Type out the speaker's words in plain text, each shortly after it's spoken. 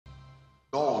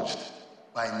forged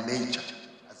by nature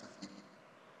as a people.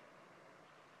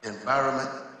 The environment,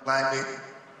 climate,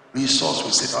 resource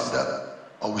we sit under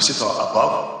or we sit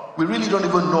above, we really don't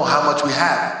even know how much we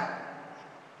have.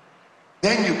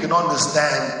 Then you can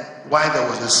understand why there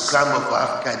was a scramble for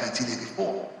Africa in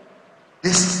 1884.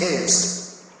 This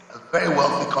is a very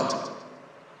wealthy continent,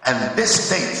 and this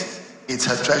state is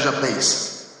her treasure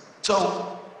base.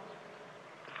 So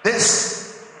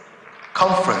this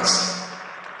conference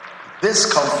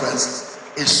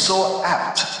is so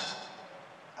apt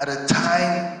at a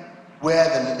time where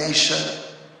the nation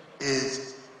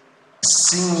is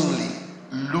seemingly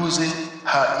losing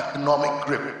her economic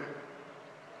grip.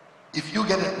 If you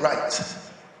get it right,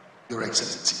 Your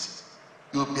Excellency,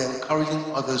 you'll be encouraging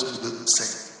others to do the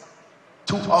same.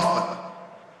 Too often,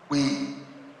 we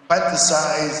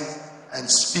fantasize and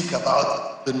speak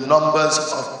about the numbers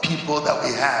of people that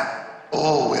we have.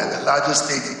 Oh, we are the largest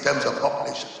state in terms of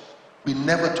population. We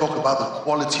never talk about the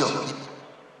quality of people.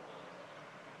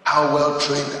 How well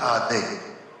trained are they?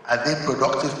 Are they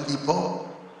productive people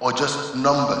or just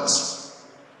numbers?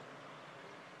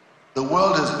 The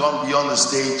world has gone beyond the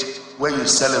stage where you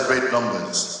celebrate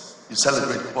numbers, you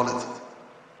celebrate quality.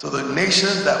 So the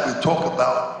nations that we talk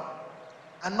about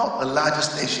are not the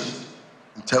largest nations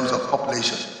in terms of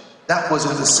population. That was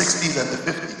in the 60s and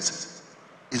the 50s,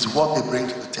 is what they bring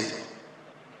to the table.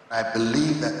 I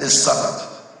believe that this summit,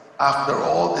 after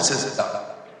all this is done,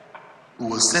 we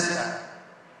will sit down,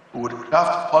 we would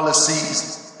craft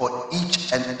policies for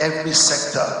each and every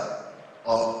sector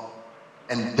of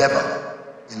endeavor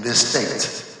in this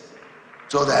state,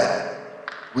 so that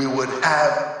we would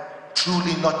have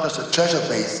truly not just a treasure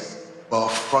base, but a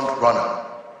front runner.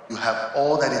 You have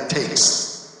all that it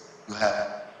takes. You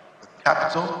have the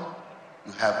capital,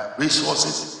 you have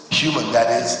resources, human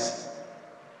that is,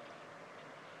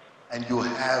 and you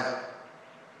have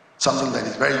something that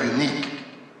is very unique.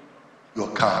 You're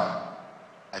calm.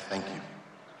 I thank you.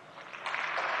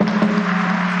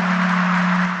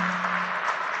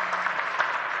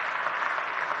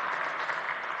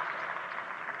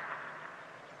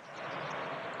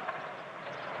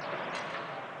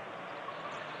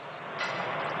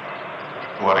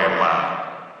 What a man.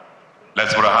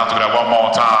 Let's put our hands together one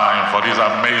more time for this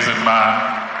amazing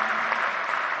man.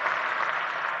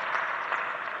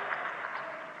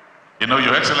 You know,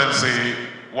 Your Excellency,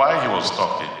 while he was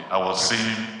talking, I was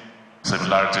seeing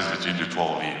similarities between the 2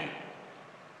 of you.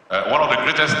 One of the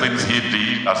greatest things he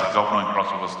did as a governor in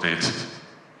Cross River State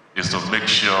is to make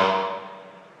sure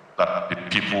that the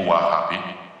people were happy,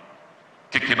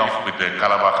 kicking off with the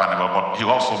Calabar Carnival, but he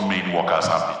also made workers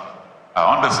happy.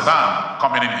 I understand,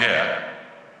 coming in here,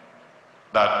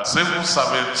 that civil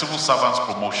servants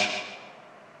promotion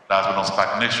that has been on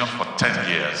stagnation for 10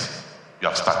 years, you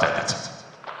have started it.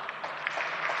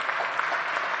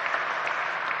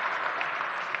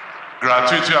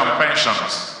 Gratuity and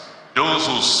pensions, those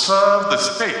who serve the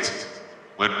state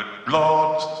with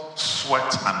blood,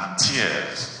 sweat, and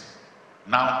tears,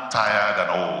 now tired and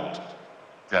old,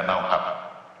 they are now happy.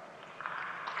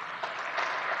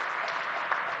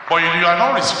 But you are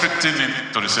not restricting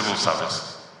it to the civil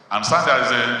service. And so there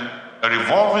is a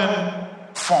revolving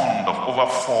fund of over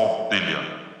 4 billion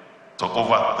to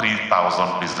over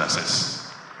 3,000 businesses.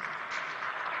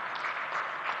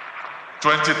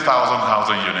 20,000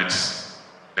 housing units.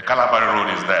 The Calabar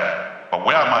Road is there. But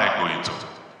where am I going to?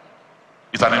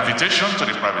 It's an invitation to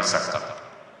the private sector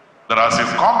that as you've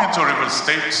come into River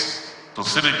State to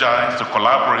synergize, to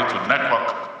collaborate, to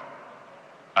network,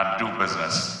 and do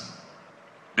business,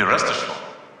 be rest assured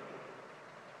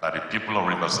that the people of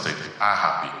River State are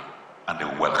happy and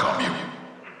they welcome you.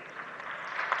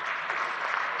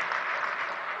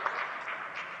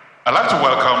 I'd like to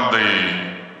welcome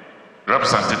the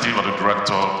representative of the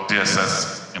director of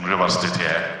DSS in River State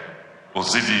here,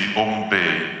 Ozidi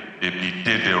Ombe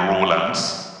Ebidede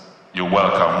Rolands. You're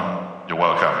welcome. You're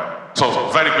welcome. So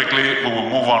very quickly, we will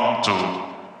move on to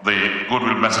the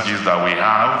goodwill messages that we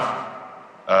have,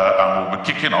 and we'll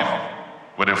be kicking off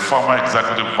with the former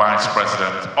Executive Vice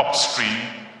President Upstream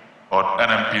of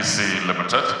NNPC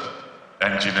Limited,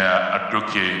 Engineer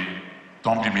Adoke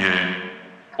Tombimie,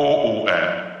 OON,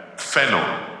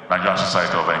 Fellow, Nigerian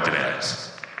Society of Engineers.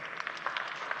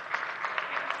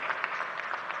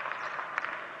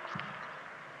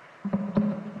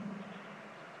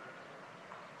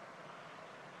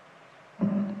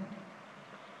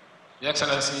 Your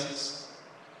Excellencies,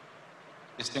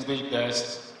 distinguished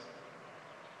guests,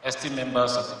 esteemed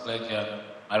members of the clergy, and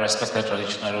my respected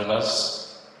traditional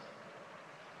rulers,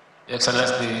 Your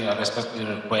Excellency, I respectfully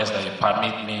request that you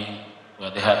permit me to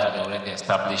adhere to the already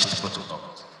established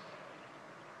protocols.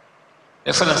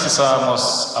 Excellency, sir, I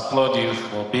must applaud you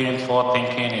for being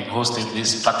forward-thinking in hosting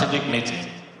this strategic meeting,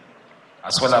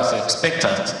 as well as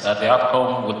expectant that the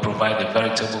outcome will provide a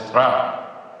veritable ground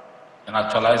in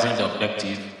actualizing the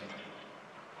objective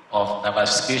of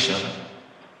diversification.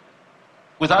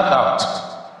 Without doubt,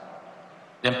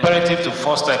 the imperative to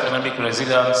foster economic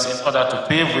resilience in order to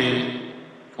pave way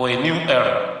for a new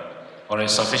era for a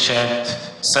sufficient,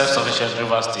 self-sufficient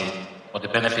River State for the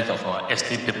benefit of our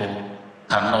esteemed people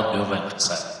cannot be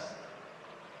overemphasized.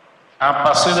 I'm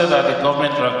persuaded that the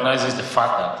government recognizes the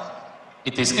fact that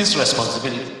it is its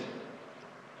responsibility,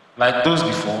 like those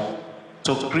before,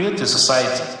 to create a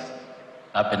society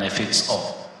that benefits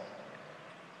all.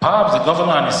 Perhaps the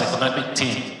governor and his economic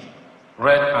team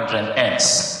read Andrew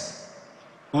Ernst,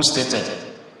 who stated,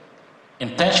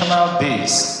 "Intentional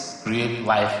days create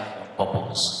life of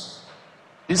purpose."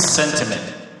 This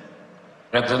sentiment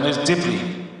resonates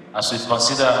deeply as we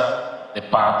consider the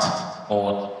path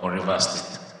forward for River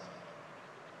State.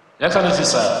 The Excellency,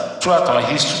 sir, throughout our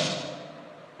history,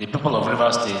 the people of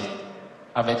River State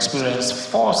have experienced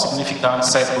 4 significant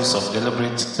cycles of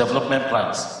deliberate development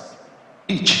plans,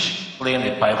 each playing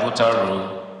a pivotal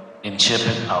role in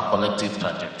shaping our collective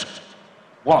trajectory.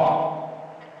 1,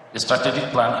 the strategic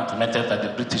plan implemented by the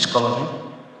British colony.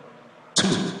 2,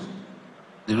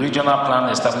 the regional plan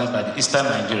established by the Eastern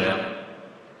Nigeria.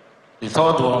 The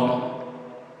 3rd one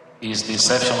is the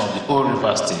inception of the old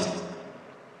River State,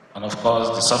 and of course,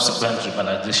 the subsequent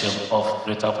revitalization of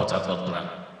Greater Port Harcourt plan.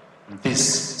 And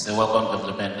this is a welcome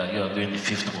development that you are doing the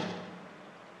 5th one.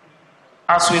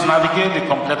 As we navigate the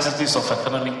complexities of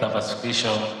economic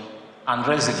diversification and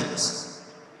resilience,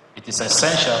 it is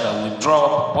essential that we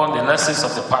draw upon the lessons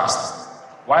of the past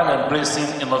while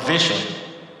embracing innovation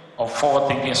of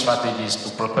forward-thinking strategies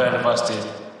to prepare River State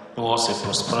towards a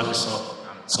prosperous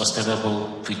and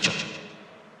sustainable future.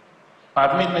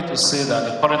 Permit me to say that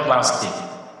the current landscape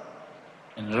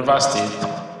in River State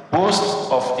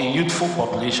boasts of a youthful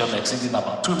population exceeding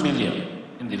about 2 million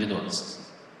individuals,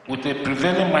 with a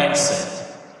prevailing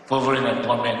mindset favoring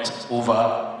employment over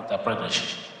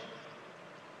entrepreneurship.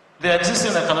 The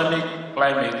existing economic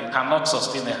climate cannot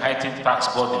sustain a heightened tax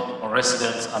burden on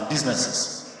residents and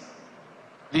businesses.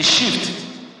 The shift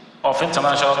of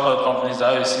international oil companies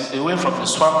away from the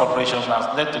swamp operations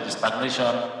has led to the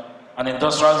stagnation and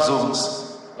industrial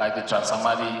zones like the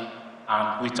Trans-Amadi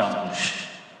and Wheaton-Bush.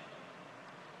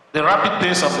 The rapid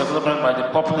pace of development by the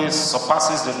populace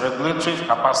surpasses the regulatory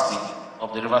capacity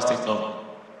of the River State government.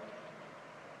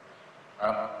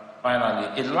 And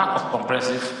finally, a lack of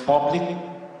comprehensive publicly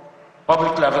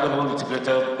available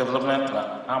integrated development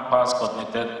plan hampers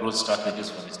coordinated growth strategies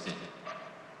for the state.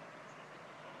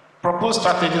 Proposed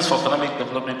strategies for economic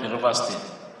development in River State.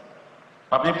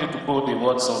 Permit me to quote the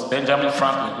words of Benjamin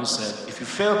Franklin, who said, "If you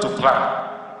fail to plan,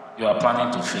 you are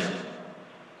planning to fail."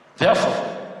 Therefore,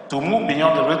 to move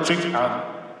beyond the rhetoric and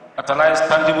catalyze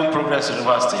tangible progress in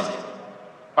River State,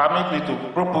 permit me to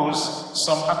propose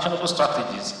some actionable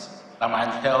strategies that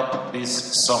might help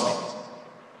this summit.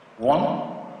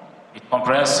 1, a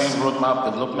comprehensive roadmap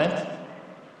development.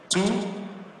 2,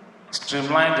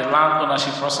 streamline the land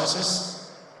ownership processes.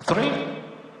 3,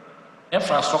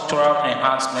 infrastructural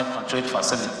enhancement and trade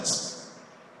facilities.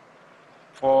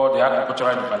 4, the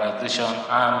agricultural revitalization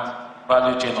and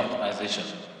value chain optimization.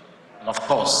 And of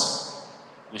course,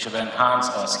 we should enhance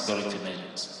our security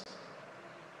measures.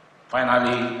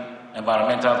 Finally,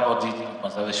 environmental audit and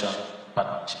conservation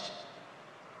partnership.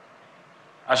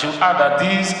 I should add that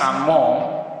these and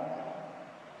more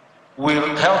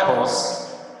will help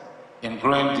us in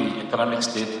growing the economic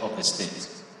state of the state.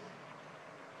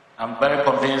 I'm very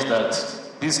convinced that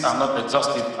these are not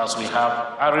exhaustive, as we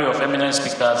have an array of eminent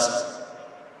speakers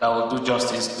that will do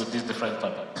justice to these different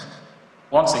topics.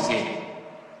 Once again,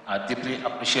 I deeply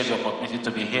appreciate the opportunity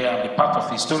to be here and be part of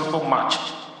the historical march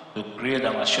to create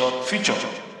an assured future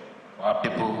for our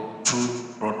people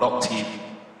through productive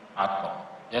outcome.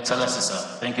 Your Excellency, sir,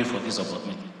 thank you for this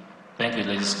opportunity. Thank you,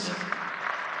 ladies and gentlemen.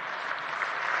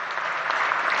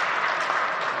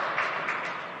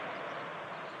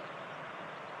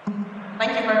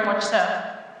 Thank you very much,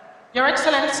 sir. Your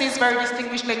Excellencies, very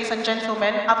distinguished ladies and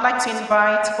gentlemen, I'd like to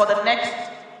invite for the next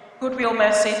goodwill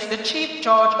message the Chief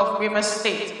Judge of Rivers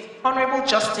State, Honorable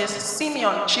Justice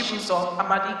Simeon Chibuzo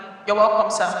Amadi. You're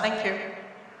welcome, sir. Thank you.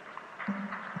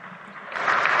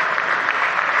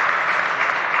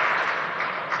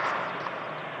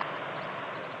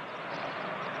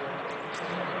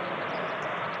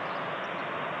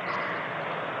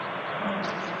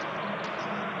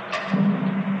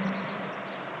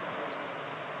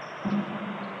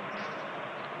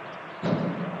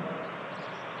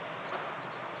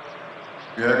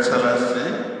 Your Excellency,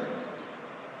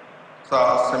 Sir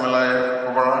Similaye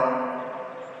Kubara,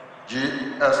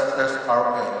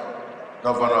 GSSRA,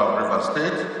 Governor of Rivers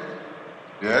State,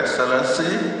 Your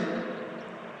Excellency,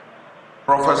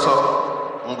 Professor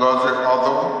Ngozi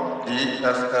Odo,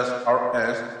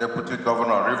 GSSRS, Deputy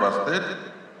Governor of Rivers State,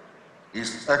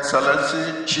 His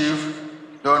Excellency Chief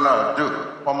Donald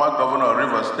Duke, former Governor of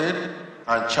Rivers State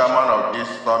and Chairman of this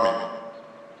summit.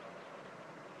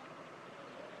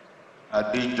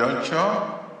 At this juncture,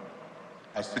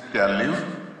 I seek their leave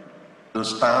to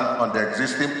stand on the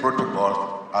existing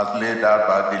protocols as laid out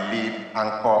by the lead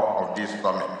anchor of this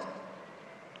summit.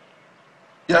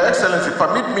 Your Excellency,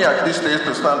 permit me at this stage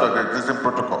to stand on the existing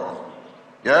protocol.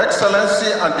 Your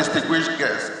Excellency and distinguished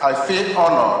guests, I feel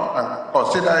honored and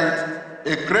consider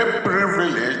it a great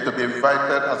privilege to be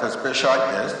invited as a special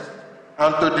guest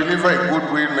and to deliver a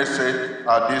goodwill message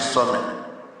at this summit.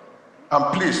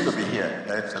 I'm pleased to be here,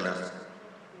 Your Excellency.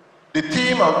 The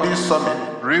theme of this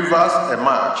summit, Rivers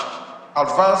Emerge,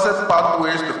 Advancing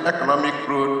Pathways to Economic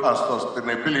Growth and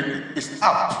Sustainability, is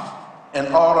apt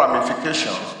in all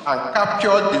ramifications and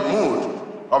captures the mood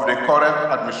of the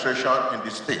current administration in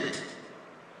the state.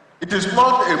 It is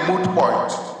not a moot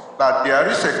point that there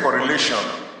is a correlation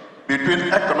between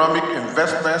economic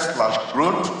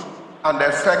investment/growth and the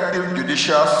effective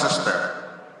judicial system.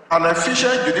 An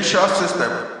efficient judicial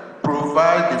system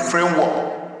provides the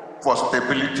framework for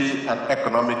stability and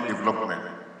economic development.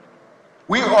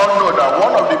 We all know that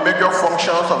one of the major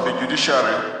functions of the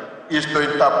judiciary is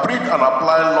to interpret and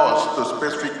apply laws to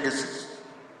specific cases.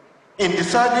 In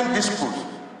deciding disputes,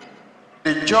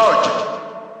 the judge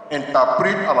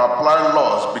interprets and applies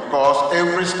laws because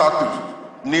every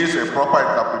statute needs a proper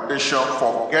interpretation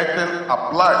for getting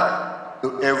applied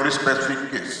to every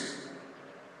specific case.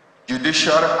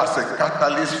 Judiciary as a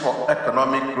catalyst for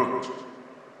economic growth.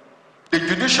 The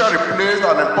judiciary plays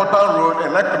an important role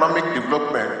in economic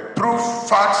development through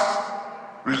fast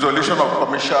resolution of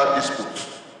commercial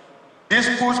disputes.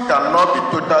 Disputes cannot be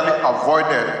totally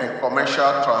avoided in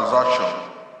commercial transactions.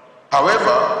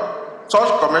 However,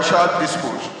 such commercial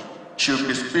disputes should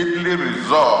be speedily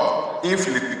resolved if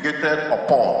litigated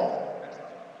upon.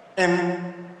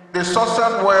 In the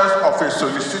success ways of a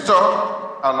solicitor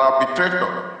and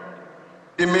arbitrator,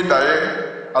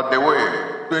 Timidaye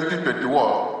Adewoye,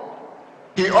 2021,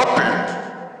 he opened,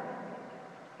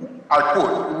 I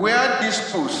quote, where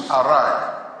disputes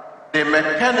arise, the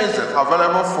mechanism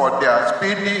available for their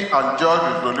speedy and just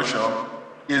resolution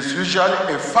is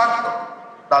usually a factor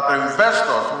that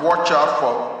investors watch out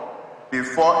for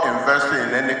before investing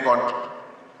in any country.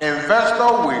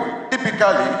 Investors will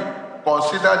typically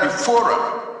consider the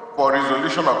forum for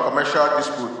resolution of commercial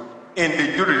disputes in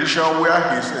the jurisdiction where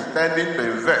he is intending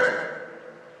to invest.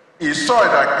 He saw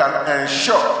that can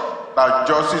ensure that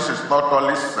justice is not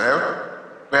only served,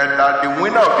 but that the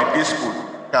winner of the dispute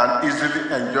can easily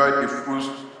enjoy the fruits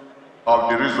of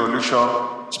the resolution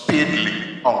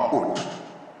speedily, unquote.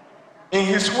 In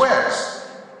his words,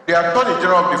 the Attorney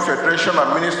General of the Federation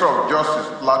and Minister of Justice,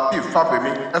 Lateef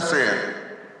Fagbemi, SAN,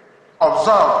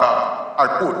 observed that, I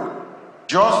quote,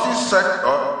 justice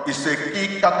sector is a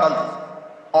key catalyst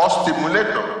or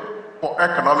stimulator for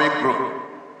economic growth,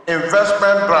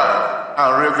 investment drive,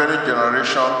 and revenue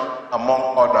generation,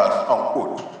 among others,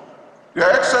 unquote. Your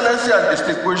Excellency and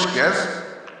distinguished guests,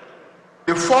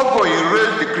 the foregoing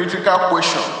raised the critical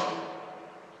question: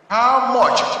 how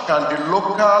much can the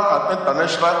local and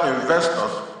international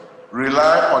investors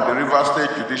rely on the Rivers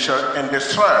State Judiciary in the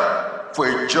strive for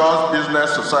a just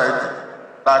business society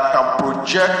that can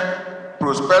project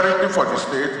prosperity for the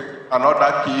state and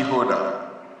other key holders?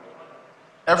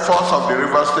 Efforts of the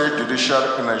Rivers State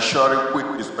Judiciary in ensuring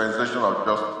quick dispensation of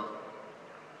justice.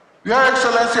 Your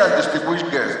Excellency and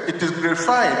distinguished guests, it is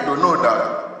gratifying to know that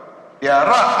there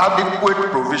are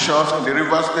adequate provisions in the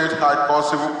Rivers State High Court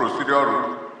Civil Procedure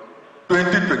Rule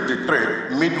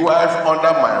 2023, midwife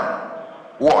under my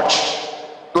watch,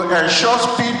 to ensure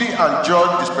speedy and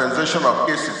just dispensation of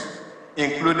cases,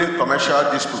 including commercial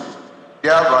disputes,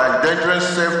 thereby endangering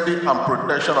safety and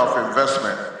protection of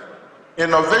investment.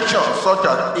 Innovations such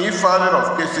as e-filing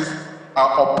of cases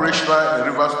are operational in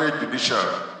Rivers State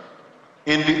Judiciary.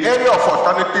 In the area of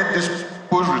alternative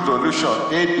dispute resolution,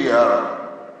 ADR,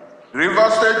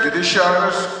 Rivers State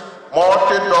Judiciary's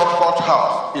multi-door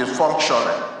courthouse is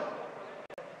functioning.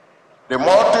 The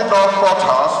multi-door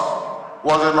courthouse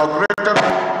was inaugurated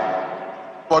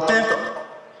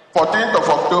 14th of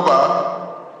October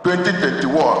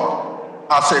 2021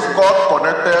 as a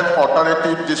court-connected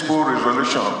alternative dispute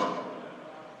resolution.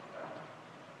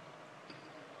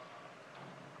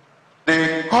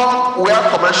 The court where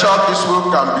commercial disputes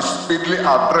can be speedily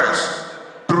addressed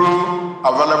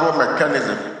available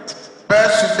mechanism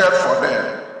best suited for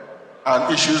them,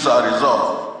 and issues are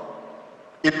resolved.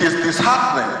 It is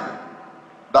disheartening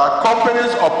that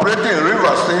companies operating in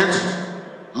River State,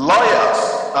 lawyers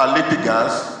and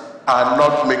litigants are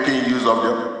not making use of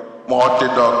the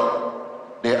multi-dog.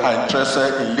 They are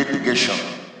interested in litigation,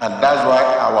 and that's why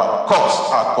our courts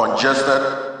are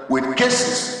congested with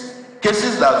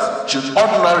cases that should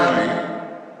ordinarily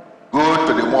go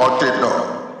to the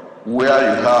multi-dog, where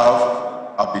you have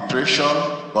arbitration,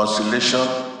 conciliation,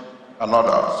 and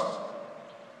others.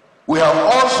 We have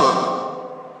also,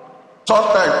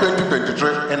 sometime in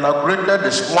 2023, inaugurated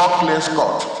the Small Claims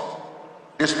Court.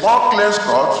 The Small Claims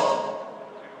Court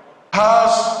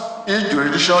has its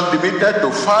jurisdiction limited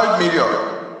to 5 million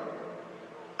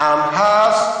and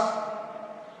has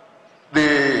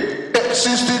the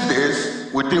 60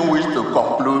 days within which to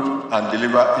conclude and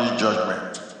deliver its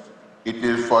judgment. It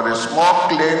is for the small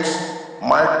claims,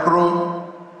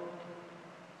 micro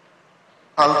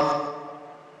and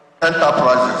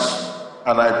enterprises.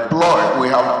 And I applaud, we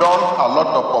have done a lot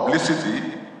of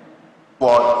publicity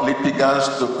for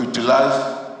litigants to utilize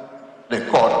the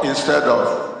court instead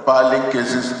of filing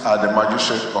cases at the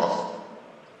magistrate court.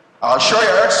 I assure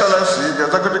Your Excellency,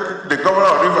 the Governor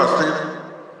of River State,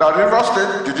 that River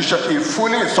State Judiciary is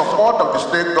fully in support of the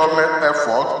state government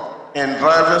effort in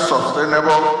driving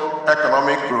sustainable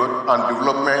economic growth and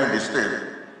development in the state.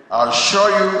 I assure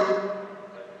you,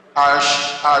 I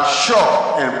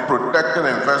assure in protecting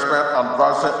investment and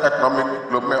advancing economic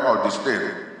development of the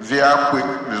state via quick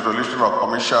resolution of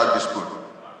commercial dispute.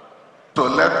 So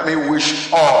let me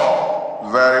wish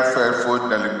all very faithful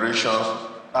deliberations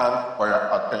and for your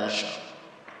attention.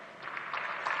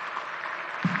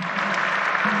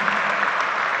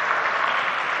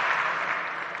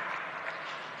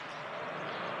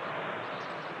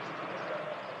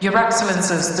 Your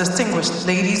Excellencies, distinguished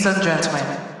ladies and gentlemen,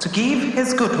 to give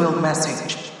his goodwill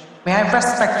message, may I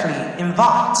respectfully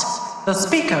invite the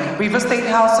Speaker, River State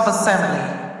House of Assembly,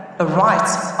 the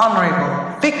Right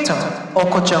Honorable Victor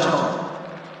Okojumbo.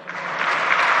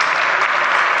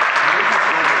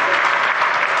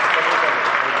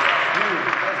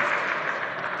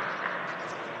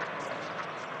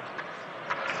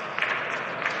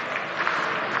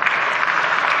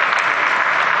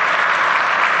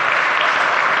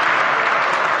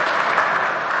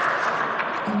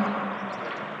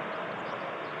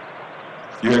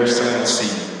 Your Excellency,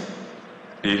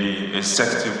 the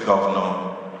Executive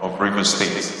Governor of River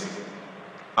State,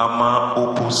 Ama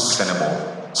Opus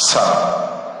Senebo, Sir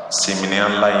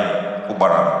Siminian Lai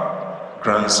Ubara,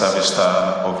 Grand Service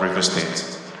Star of River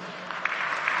State.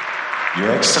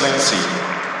 Your Excellency,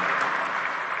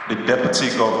 the Deputy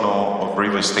Governor of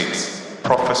River State,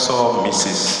 Professor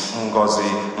Mrs. Ngozi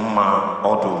Mma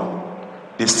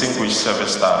Odu, Distinguished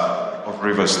Service Star of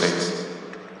River State.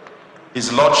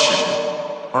 His Lordship,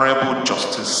 Honorable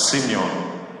Justice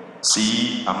Simeon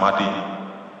C. Amadi,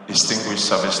 Distinguished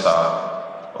Service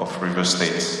Star of River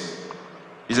State.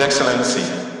 His Excellency,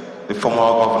 the former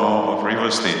Governor of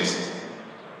River State,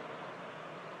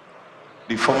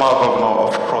 the former Governor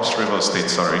of Cross River State,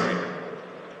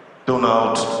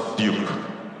 Donald Duke.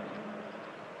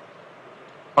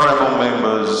 Honorable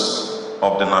members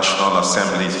of the National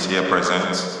Assembly here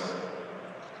present,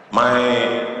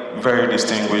 my very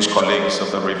distinguished colleagues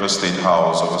of the River State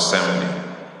House of Assembly,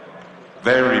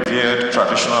 very revered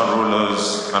traditional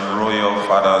rulers and royal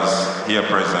fathers here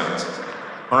present,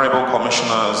 honorable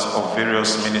commissioners of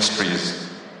various ministries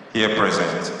here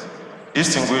present,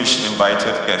 distinguished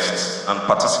invited guests and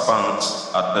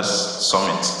participants at this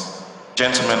summit,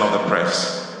 gentlemen of the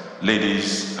press,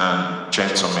 ladies and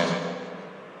gentlemen.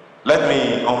 Let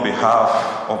me, on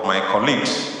behalf of my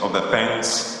colleagues of the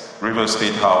 10th River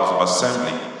State House of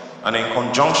Assembly, and in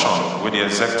conjunction with the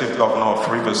Executive Governor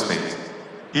of River State,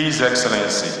 His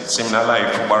Excellency Siminala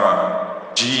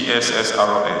Ifubara,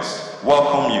 GSSROS,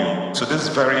 welcome you to this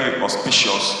very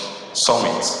auspicious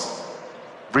summit,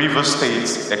 River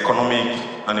State Economic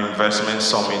and Investment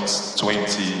Summit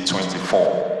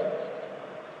 2024,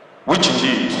 which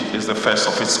indeed is the first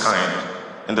of its kind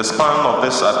in the span of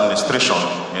this administration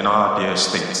in our dear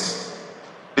state.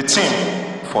 The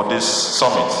theme for this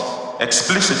summit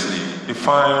explicitly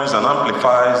defines and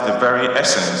amplifies the very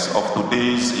essence of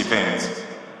today's event,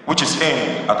 which is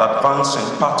aimed at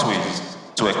advancing pathways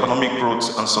to economic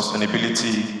growth and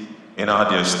sustainability in our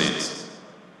dear state.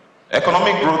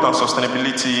 Economic growth and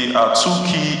sustainability are two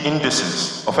key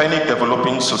indices of any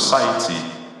developing society,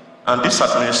 and this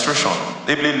administration,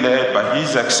 ably led by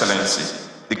His Excellency,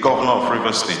 the Governor of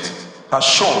River State, has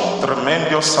shown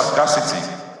tremendous sagacity,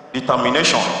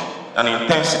 determination, and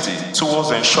intensity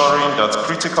towards ensuring that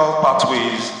critical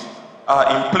pathways are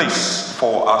in place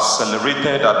for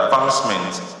accelerated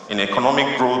advancement in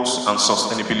economic growth and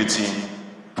sustainability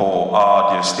for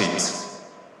our dear state.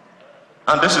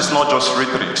 And this is not just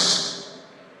rhetorics,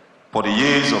 for the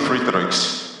years of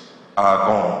rhetorics are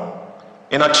gone.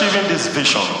 In achieving this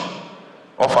vision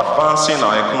of advancing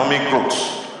our economic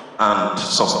growth and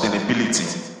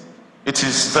sustainability, it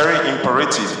is very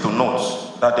imperative to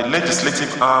note that the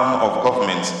legislative arm of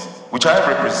government, which I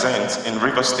represent in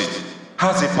Rivers State,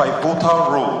 has a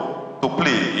pivotal role to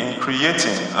play in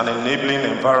creating an enabling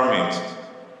environment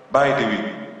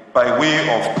by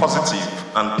way of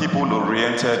positive and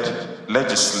people-oriented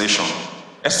legislation,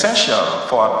 essential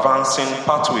for advancing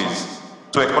pathways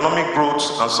to economic growth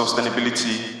and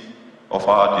sustainability of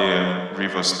our dear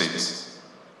Rivers State.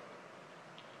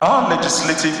 Our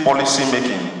legislative policy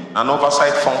making and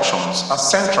oversight functions are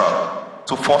central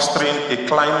to fostering a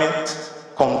climate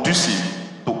conducive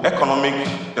to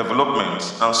economic development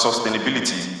and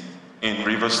sustainability in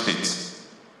Rivers State,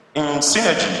 in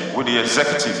synergy with the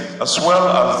executive as well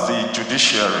as the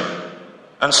judiciary.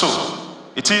 And so,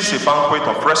 it is a banquet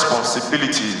of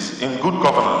responsibilities in good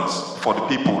governance for the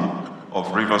people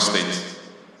of Rivers State,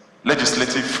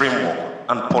 legislative framework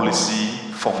and policy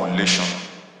formulation.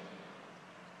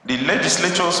 The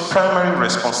legislature's primary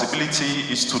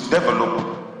responsibility is to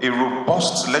develop a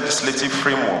robust legislative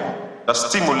framework that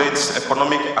stimulates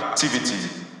economic activity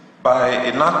by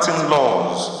enacting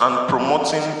laws and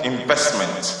promoting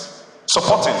investment,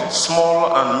 supporting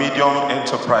small and medium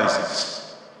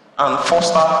enterprises, and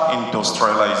foster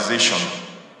industrialization.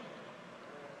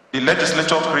 The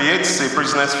legislature creates a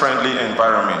business-friendly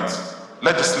environment,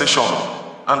 legislation,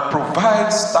 and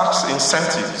provides tax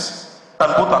incentives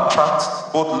that both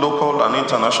attract both local and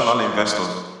international investors,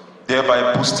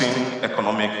 thereby boosting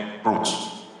economic growth.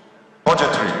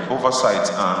 Budgetary oversight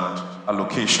and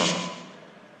allocation.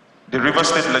 The Rivers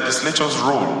State Legislature's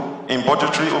role in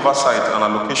budgetary oversight and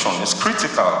allocation is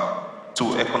critical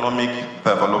to economic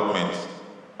development.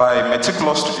 By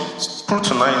meticulously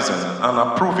scrutinizing and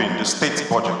approving the state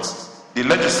budget, the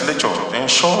legislature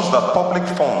ensures that public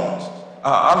funds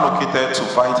are allocated to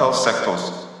vital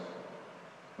sectors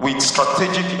with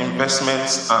strategic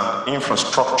investments and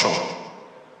infrastructure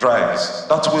drives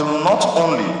that will not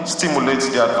only stimulate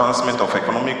the advancement of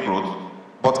economic growth,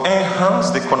 but enhance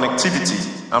the connectivity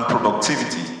and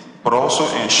productivity, but also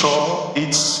ensure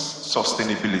its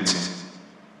sustainability.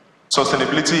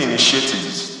 Sustainability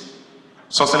initiatives.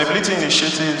 Sustainability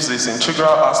initiatives is an integral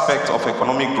aspect of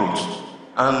economic growth,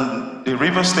 and the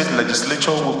Rivers State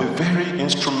Legislature will be very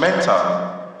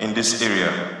instrumental in this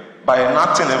area by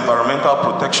enacting environmental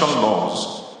protection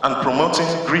laws and promoting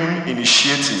green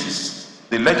initiatives.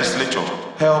 The legislature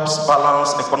helps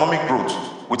balance economic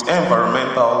growth with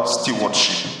environmental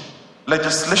stewardship.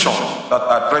 Legislation that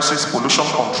addresses pollution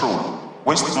control,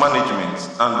 waste management,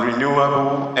 and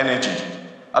renewable energy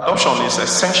adoption is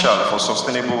essential for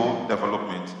sustainable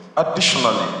development.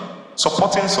 Additionally,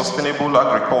 supporting sustainable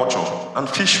agriculture and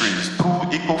fisheries through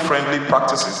eco-friendly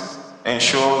practices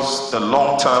ensures the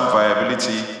long-term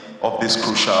viability of these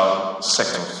crucial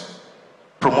sectors.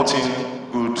 Promoting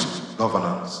good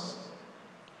governance.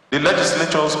 The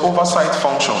legislature's oversight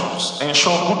functions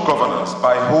ensure good governance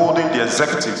by holding the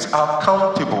executives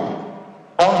accountable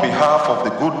on behalf of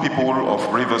the good people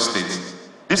of Rivers State.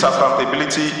 This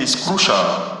accountability is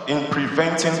crucial in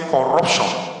preventing corruption,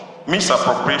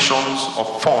 misappropriations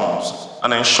of funds,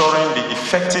 and ensuring the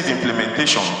effective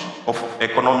implementation of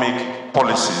economic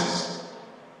policies.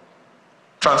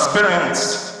 Transparent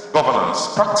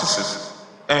governance practices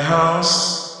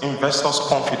enhance investors'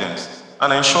 confidence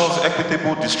and ensures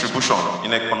equitable distribution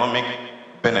in economic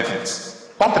benefits,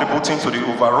 contributing to the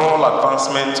overall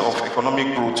advancement of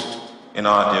economic growth in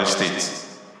our dear state.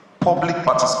 Public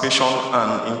participation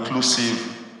and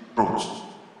inclusive growth.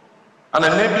 An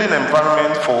enabling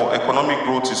environment for economic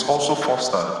growth is also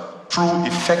fostered through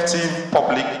effective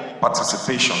public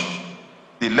participation.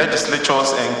 The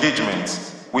legislature's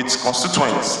engagement with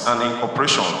constituents and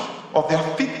incorporation of their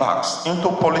feedbacks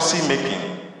into policy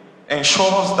making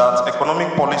ensures that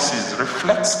economic policies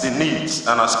reflect the needs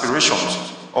and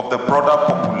aspirations of the broader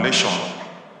population.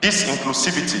 This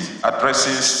inclusivity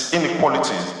addresses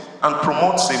inequalities and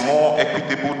promotes a more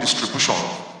equitable distribution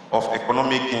of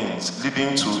economic gains,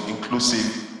 leading to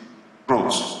inclusive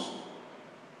growth.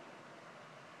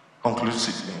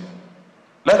 Conclusively,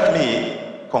 let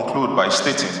me conclude by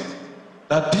stating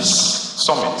that this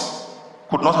summit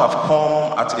could not have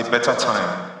come at a better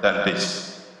time than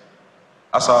this,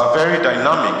 as our very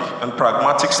dynamic and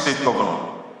pragmatic state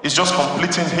governor is just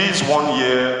completing his 1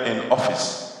 year in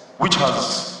office, which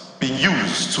has been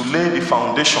used to lay the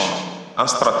foundation and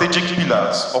strategic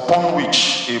pillars upon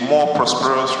which a more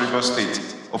prosperous river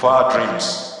state of our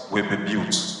dreams will be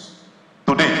built.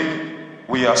 Today,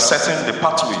 we are setting the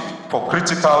pathway for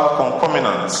critical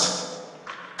concomitants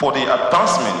for the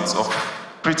advancement of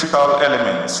critical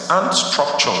elements and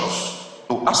structures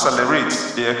to accelerate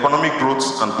the economic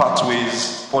growth and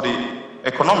pathways for the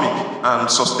economic and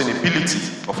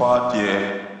sustainability of our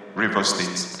dear river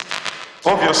state.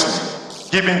 Obviously,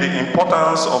 given the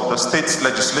importance of the state's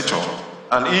legislature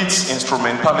and its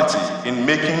instrumentality in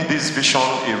making this vision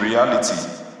a reality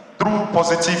through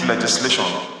positive legislation,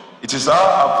 it is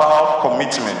our avowed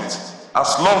commitment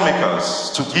as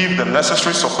lawmakers to give the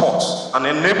necessary support and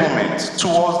enablement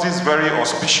towards this very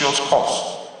auspicious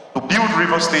cause to build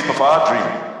river state of our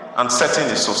dream and setting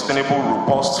a sustainable,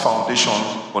 robust foundation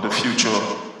for the future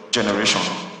generation.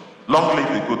 Long live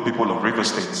the good people of River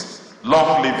State.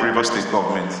 Long live River State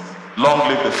government. Long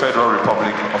live the Federal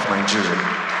Republic of Nigeria.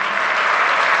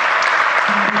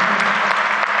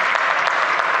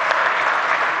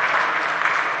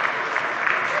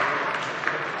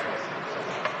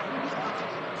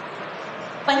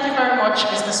 Thank you very much,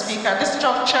 Mr. Speaker. At this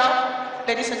juncture,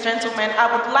 ladies and gentlemen, I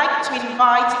would like to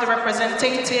invite the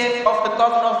representative of the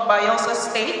Governor of Bayelsa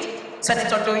State,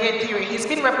 Senator Doye Diri. He's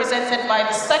been represented by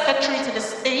the Secretary to the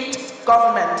State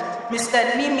Government, Mr.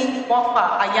 Nimi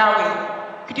Wafa Ayawe.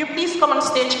 Could you please come on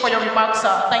stage for your remarks,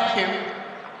 sir? Thank you.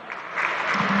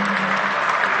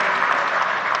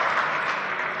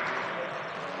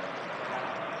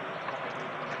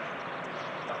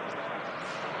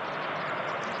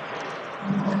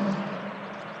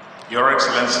 Your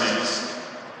Excellencies,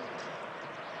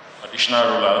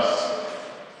 additional rulers,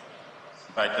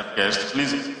 invited guests,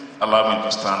 please allow me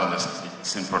to stand on the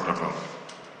sitting protocol.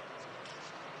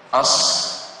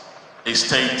 As a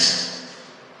state,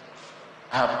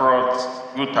 I have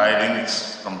brought good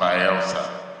tidings from Bayelsa.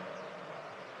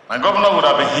 My governor would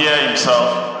have been here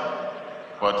himself,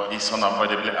 but he's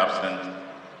unavoidably absent.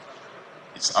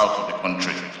 He's out of the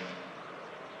country.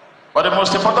 But the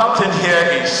most important thing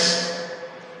here is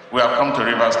we have come to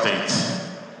River State,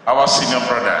 our senior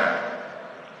brother,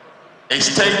 a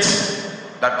state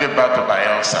that gave birth to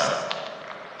Bayelsa.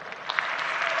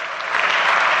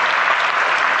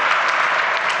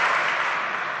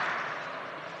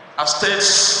 As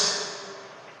states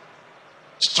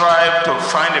strive to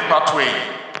find a pathway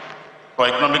for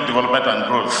economic development and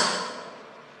growth,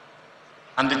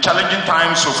 and the challenging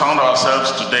times we found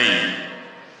ourselves today,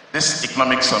 this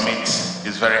economic summit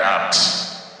is very apt.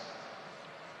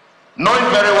 Knowing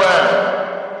very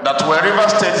well that where River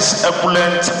State is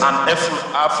opulent and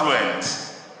affluent,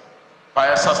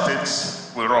 Bayelsa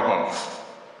State will rub off.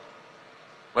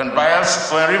 When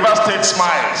River State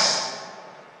smiles,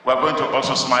 we are going to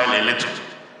also smile a little,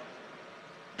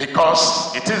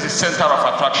 because it is the center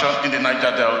of attraction in the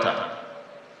Niger Delta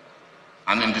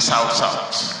and in the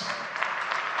South-South.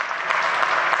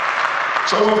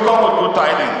 So we've come with good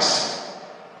tidings,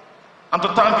 and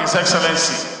to thank His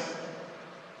Excellency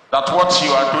that what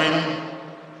you are doing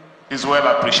is well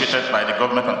appreciated by the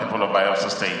government and people of Bayelsa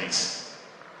State.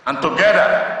 And together,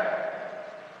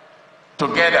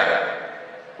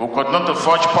 we continue to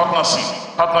forge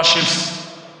partnerships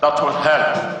that will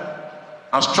help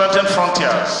and strengthen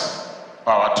frontiers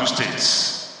for our two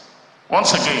states.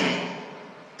 Once again,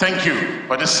 thank you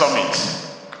for this summit,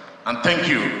 and thank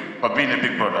you for being a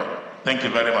big brother. Thank you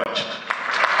very much.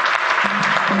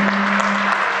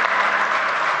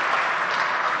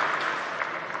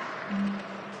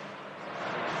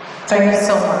 Thank you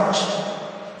so much.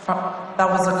 That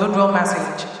was a goodwill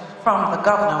message from the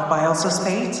Governor of Bayelsa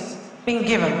State, being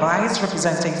given by his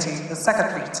representative, the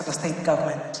Secretary to the State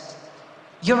Government.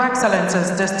 Your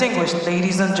Excellencies, distinguished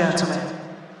ladies and gentlemen,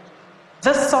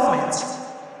 this summit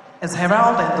is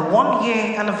heralding the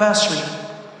one-year anniversary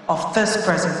of this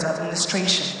present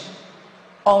administration.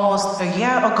 Almost a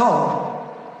year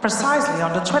ago, precisely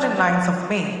on the 29th of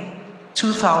May,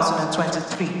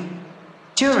 2023,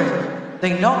 during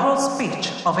the inaugural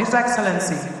speech of His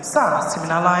Excellency Sir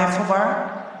Siminalayi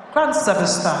Fubara, Grand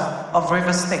Service Star of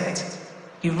River State,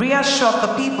 he reassured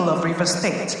the people of River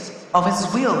State of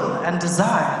his will and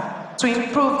desire to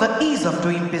improve the ease of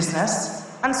doing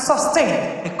business and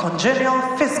sustain a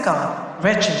congenial fiscal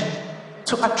regime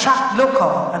to attract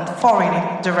local and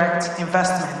foreign direct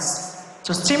investments,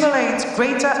 to stimulate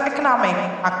greater economic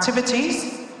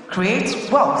activities, create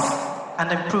wealth,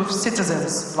 and improve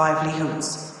citizens'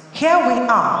 livelihoods. Here we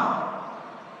are,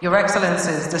 Your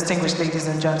Excellencies, distinguished ladies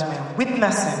and gentlemen,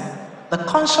 witnessing the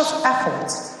conscious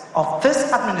efforts of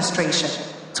this administration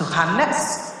to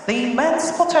harness the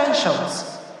immense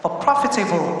potentials for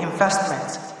profitable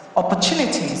investment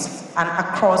opportunities, and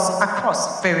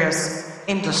across various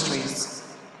industries.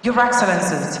 Your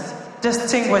Excellencies,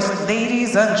 distinguished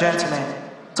ladies and gentlemen,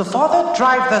 to further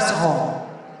drive this home,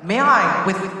 may I,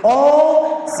 with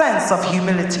all sense of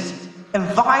humility,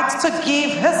 invite to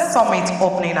give his summit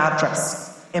opening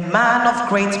address a man of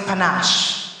great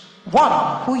panache,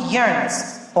 one who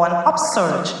yearns for an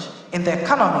upsurge in the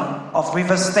economy of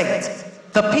Rivers State,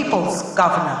 the people's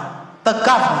governor, the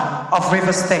governor of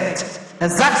Rivers State,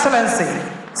 His Excellency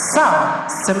Sir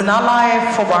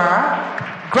Siminalayi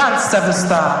Fubara, Grand Service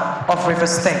Star of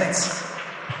Rivers State.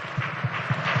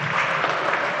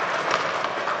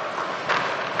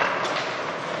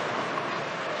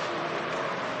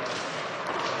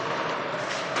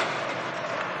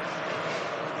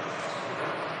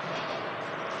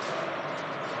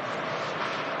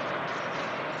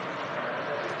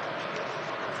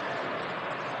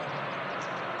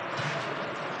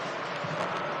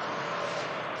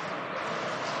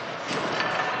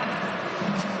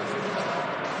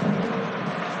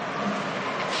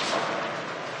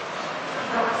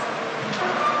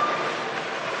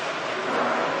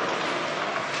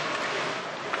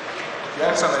 Your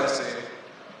Excellency,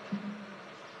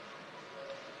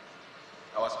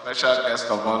 our special guest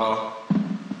of honor,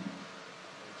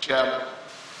 chairman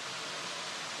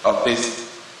of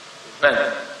this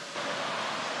event,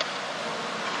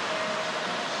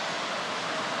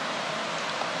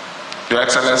 Your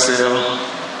Excellency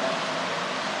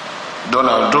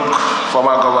Donald Duke,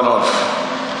 former governor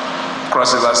of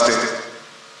Cross River State,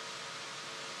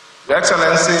 Your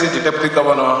Excellency the Deputy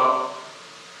Governor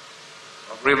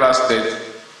Rivers State,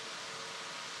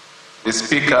 the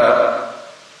Speaker,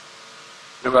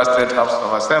 Rivers State House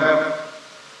of Assembly,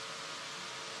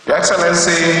 Your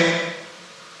Excellency,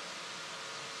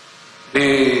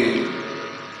 the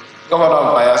Governor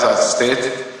of Bayelsa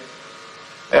State,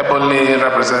 ably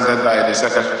represented by the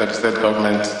Secretary of the State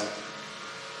Government,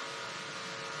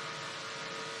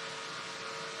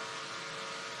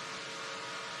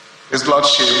 His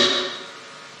Lordship,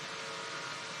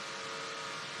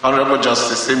 Honorable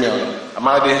Justice Simeon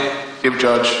Amadi, Chief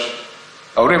Judge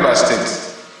of Rivers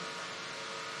State,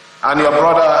 and your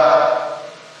brother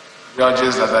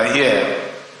judges that are here,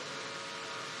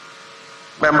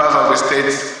 members of the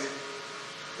State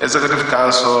Executive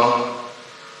Council,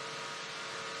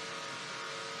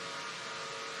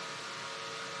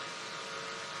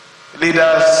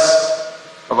 leaders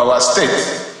of our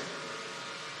state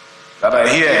that are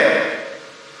here,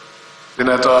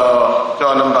 Senator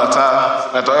John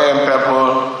Mbata, Senator A.M.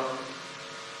 Pepple,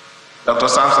 Dr.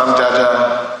 Samsam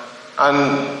Jaja,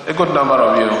 and a good number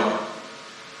of you,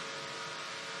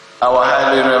 our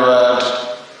highly revered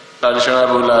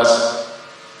traditional rulers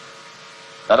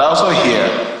that are also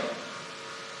here,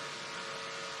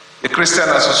 the Christian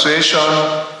Association,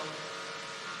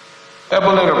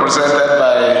 ably represented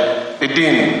by the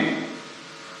Dean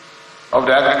of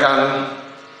the Anglican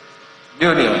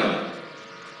Union,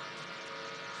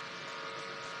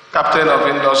 Captain of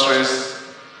Industries,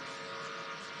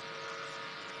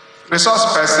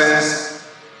 resource persons,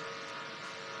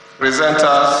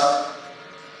 presenters,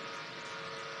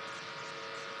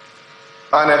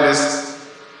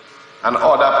 panelists, and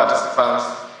other participants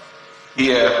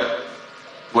here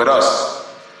with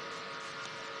us.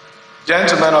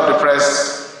 Gentlemen of the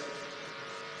press,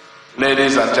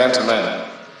 ladies and gentlemen,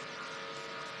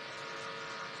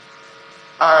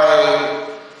 I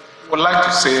would like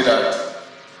to say that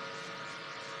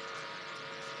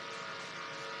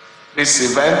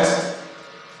this event,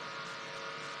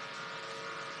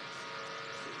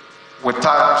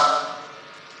 without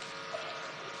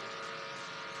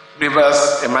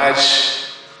Rivers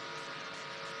emerge,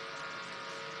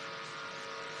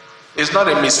 is not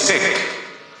a mistake.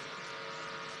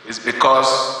 It's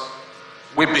because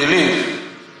we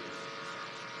believe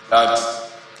that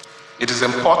it is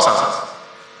important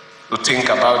to think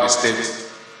about the state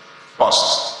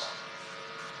first.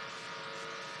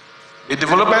 The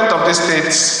development of this state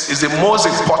is the most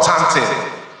important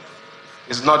thing.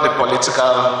 It's not the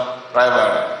political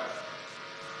rivalry.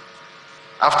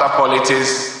 After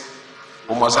politics,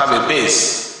 we must have a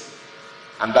base,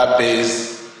 and that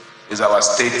base is our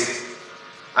state.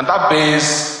 And that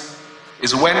base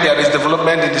is when there is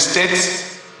development in the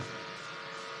state,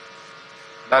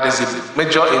 that is a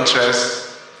major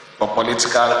interest for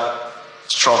political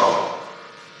struggle.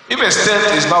 If a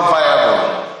state is not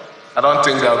viable, I don't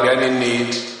think there will be any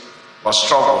need for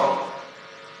struggle.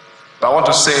 But I want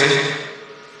to say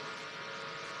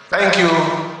thank you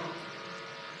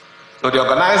to the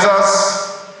organizers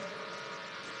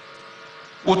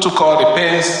who took all the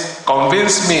pains,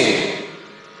 convinced me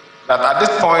that at this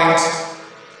point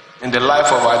in the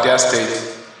life of our dear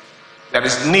state, there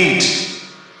is need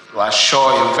to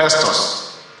assure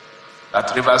investors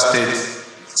that Rivers State is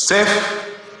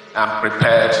safe and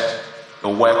prepared to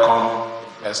welcome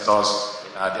investors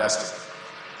in our dear state.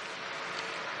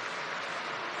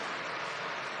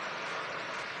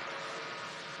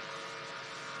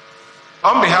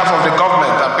 On behalf of the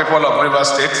government and people of Rivers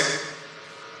State,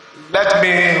 let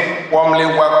me warmly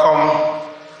welcome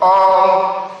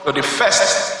all to the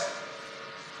first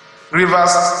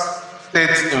Rivers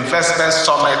State Investment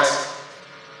Summit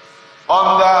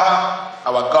under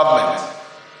our government,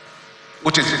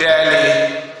 which is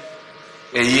barely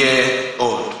a year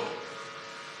old.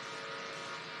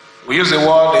 We use the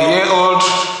word a year old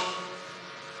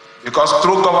because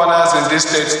true governance in this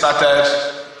state started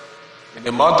in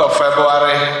the month of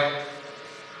February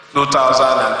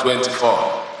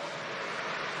 2024.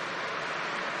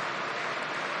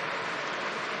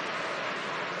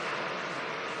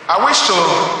 I wish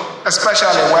to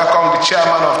especially welcome the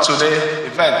chairman of today's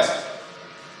event,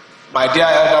 my dear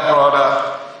elder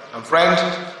brother and friend,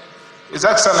 His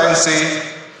Excellency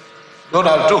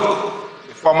Donald Duke,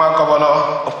 the former governor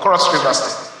of Cross River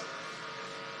State,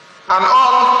 and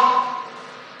all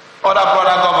other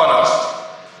brother governors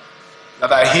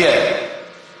that are here.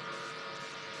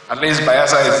 At least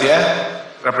Bayelsa is here,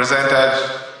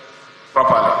 represented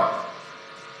properly.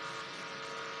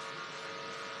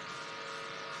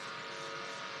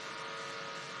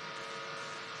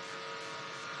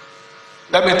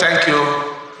 Let me thank you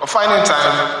for finding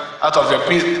time out of your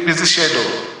busy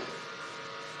schedule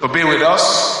to be with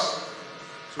us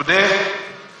today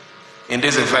in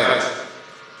this event.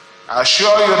 I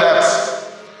assure you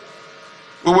that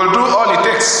we will do all it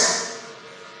takes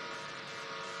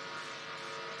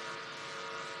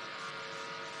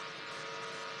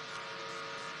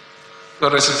to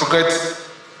reciprocate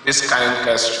this kind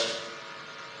gesture.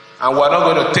 And we're not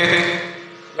going to take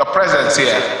your presence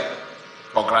here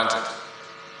for granted.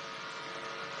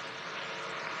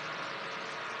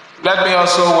 Let me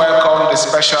also welcome the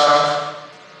special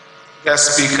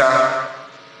guest speaker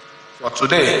for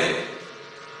today,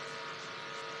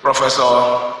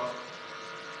 Professor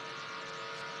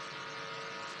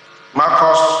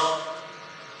Marcus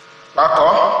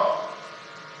Bako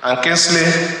and Kingsley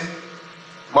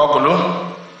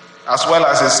Mogulu, as well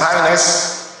as His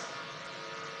Highness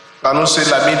Sanusi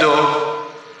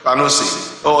Lamido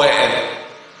Sanusi, OAN,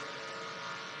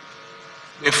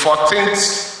 the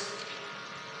 14th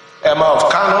Emma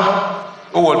of Kano,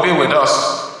 who will be with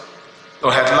us to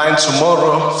headline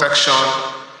tomorrow's section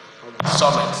of the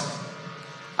summit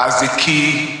as the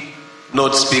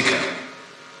keynote speaker.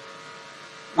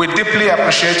 We deeply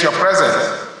appreciate your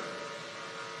presence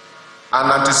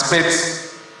and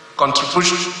anticipate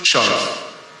contributions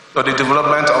to the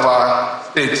development of our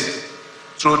state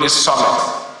through this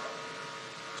summit.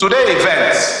 Today's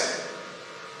event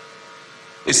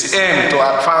is aimed to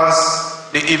advance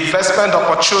the investment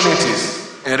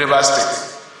opportunities in Rivers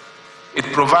State. It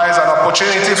provides an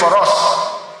opportunity for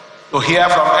us to hear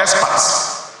from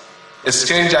experts,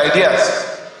 exchange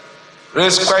ideas,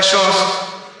 raise questions,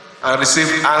 and receive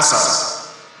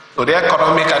answers to the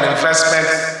economic and investment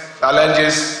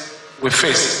challenges we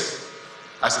face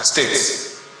as a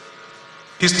state.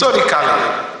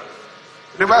 Historically,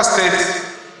 Rivers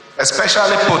State,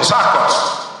 especially Port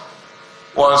Harcourt,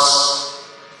 was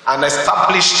an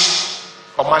established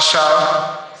commercial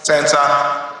center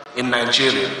in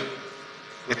Nigeria.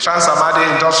 The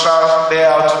Trans-Amadi Industrial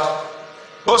Layout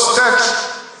hosted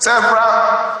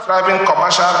several thriving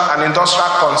commercial and industrial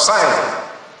concerns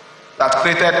that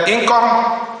created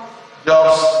income,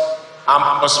 jobs, and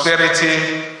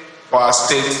prosperity for our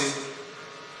state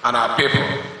and our people.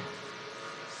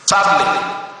 Sadly,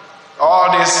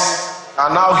 all these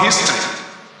are now history,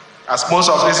 as most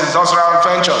of these industrial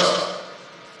ventures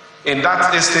in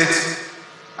that estate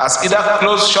has either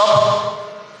closed shop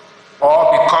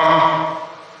or become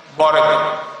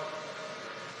boring.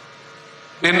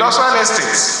 The industrial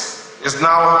estate is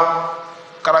now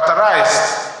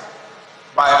characterized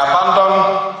by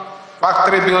abandoned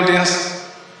factory buildings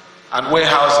and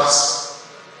warehouses.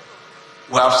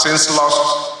 We have since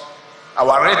lost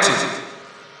our rating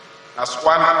as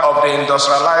one of the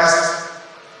industrialized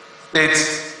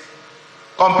states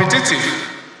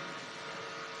competitive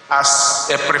as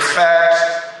a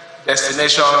preferred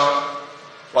destination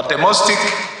for domestic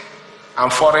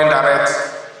and foreign direct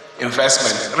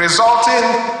investment, resulting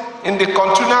in the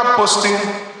continual posting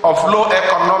of low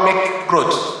economic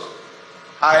growth,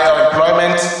 high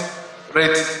unemployment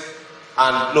rate,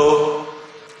 and low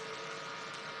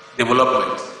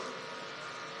development.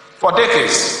 For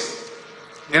decades,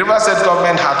 the River State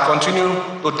government had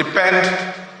continued to depend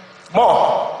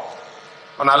more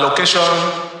on allocation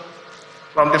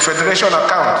from the Federation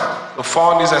account to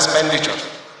fund these expenditures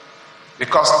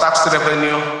because tax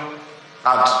revenue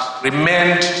had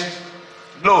remained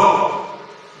low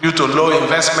due to low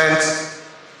investment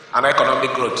and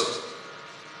economic growth.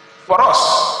 For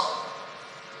us,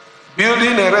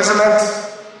 building a resilient,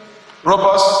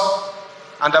 robust,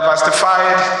 and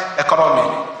diversified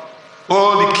economy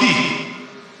hold the key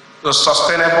to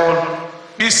sustainable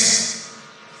peace,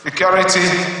 security,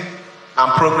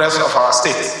 and progress of our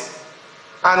state,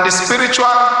 and the spiritual,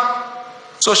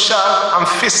 social, and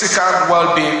physical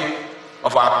well-being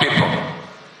of our people.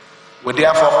 We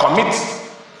therefore commit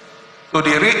to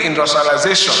the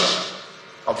reindustrialization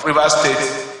of River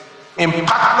State in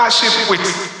partnership with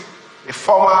the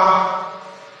formal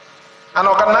and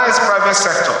organized private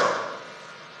sector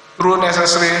through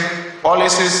necessary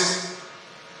policies,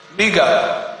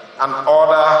 legal and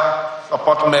other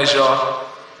support measures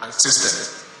and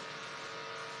systems.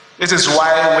 This is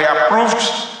why we approved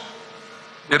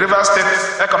the River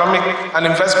State Economic and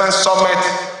Investment Summit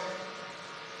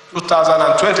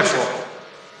 2024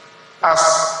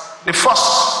 as the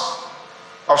first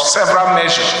of several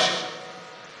measures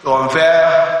to unveil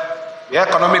the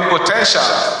economic potential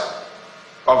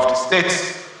of the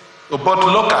state to both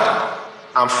local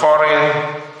and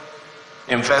foreign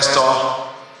investors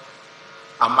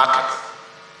and markets.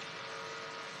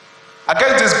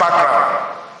 Against this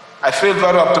background, I feel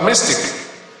very optimistic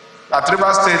that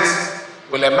River State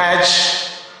will emerge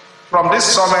from this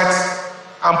summit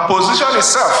and position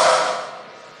itself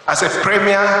as a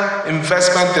premier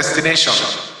investment destination,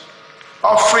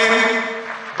 offering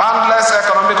boundless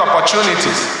economic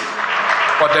opportunities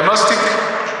for domestic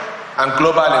and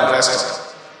global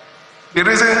investors. The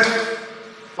reasons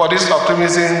for this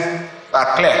optimism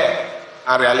are clear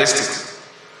and realistic.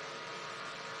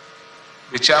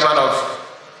 The chairman of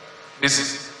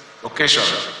this occasion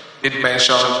did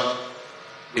mention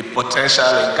the potential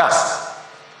in gas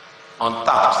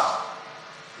untapped.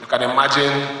 You can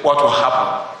imagine what will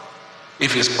happen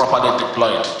if it's properly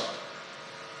deployed.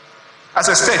 As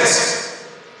a state,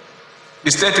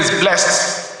 the state is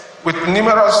blessed with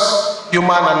numerous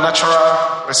human and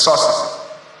natural resources,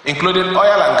 including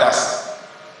oil and gas,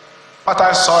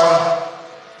 fertile soil,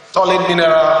 solid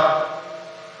mineral,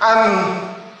 and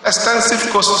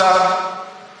extensive coastal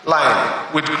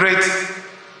line with great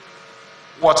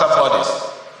water bodies.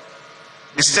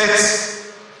 The state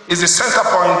is the center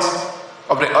point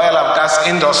of the oil and gas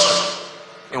industry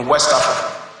in West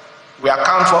Africa. We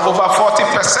account for over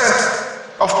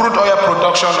 40% of crude oil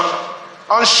production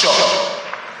onshore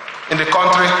in the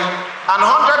country and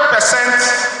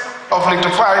 100% of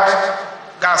liquefied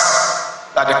gas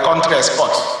that the country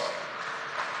exports.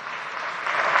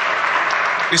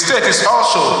 The state is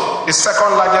also the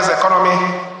second largest economy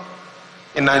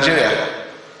in Nigeria,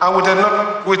 and with a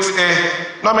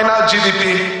nominal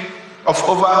GDP of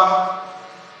over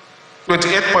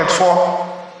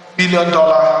 $28.4 billion.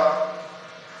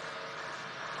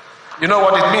 You know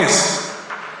what it means?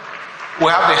 We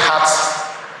have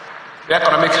the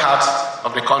economic heart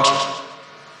of the country.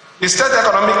 The state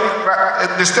economy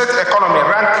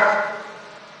ranked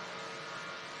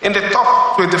in the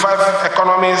top 25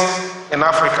 economies in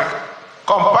Africa,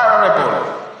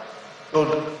 comparable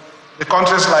to the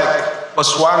countries like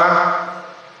Botswana,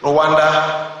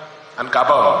 Rwanda, and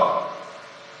Gabon.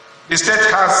 The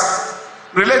state has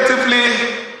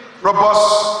relatively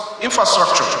robust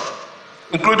infrastructure,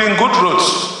 including good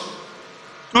roads,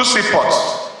 2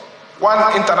 seaports,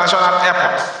 1 international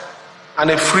airport, and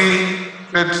a free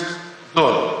trade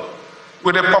zone,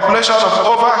 with a population of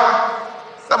over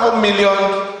 7 million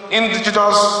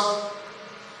indigenous,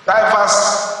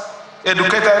 diverse,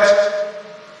 educated,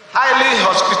 highly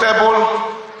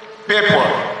hospitable people,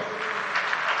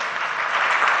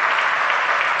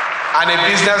 and a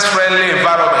business-friendly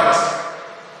environment.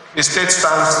 The state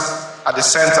stands at the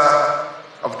center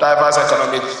of diverse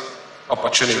economic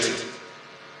opportunity.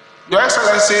 Your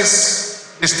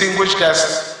Excellencies, distinguished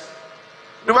guests,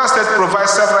 River State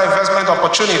provides several investment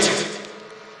opportunities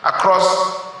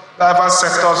across diverse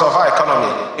sectors of our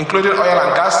economy, including oil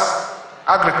and gas,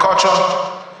 agriculture,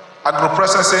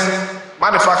 agro-processing,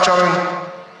 manufacturing,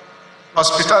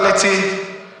 hospitality,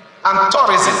 and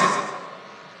tourism,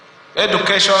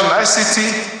 education, ICT,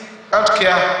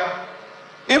 healthcare,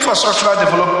 infrastructural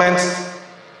development,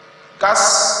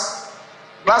 glass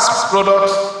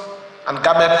products, and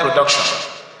garment production,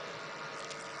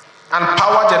 and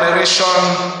power generation,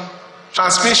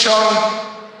 transmission,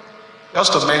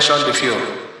 just to mention the few.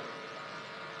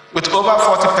 With over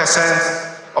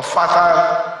 40% of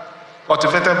fertile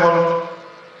cultivatable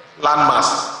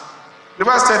landmass.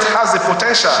 Rivers State has the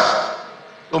potential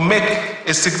to make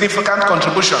a significant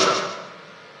contribution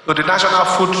to the national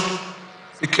food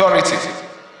security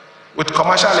with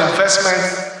commercial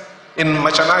investment in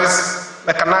mechanized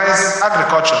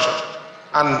agriculture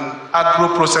and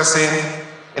agro-processing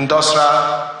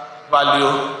industrial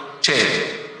value chain.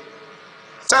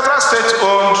 Several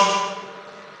state-owned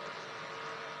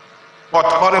but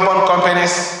moribund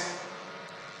companies,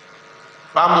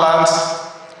 farmlands,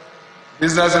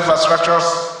 business infrastructures,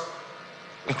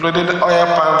 including oil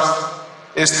palms,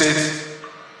 estate,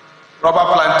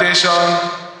 rubber plantation,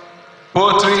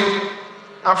 poultry,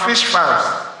 and fish farms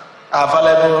are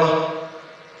available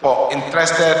for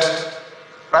interested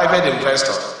private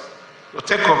investors to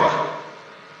take over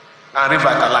and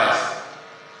revitalize.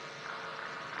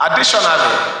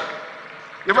 Additionally,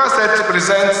 Rivers State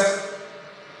presents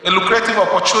a lucrative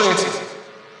opportunity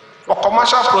for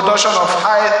commercial production of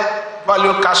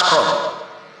high-value cash crop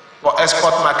for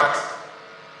export markets.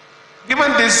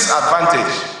 Given this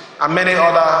advantage and many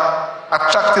other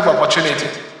attractive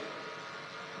opportunities,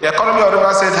 the economy of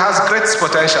Rivers State has great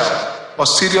potential for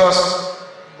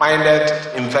serious-minded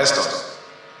investors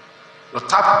to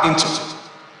tap into,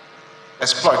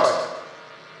 exploit,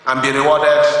 and be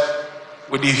rewarded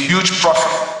with a huge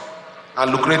profit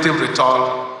and lucrative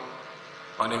return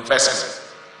on investment.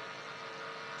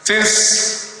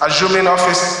 Since assuming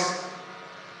office,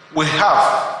 we have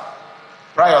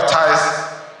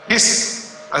prioritized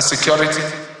peace and security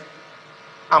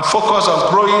and focused on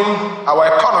growing our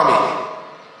economy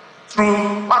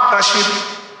through partnership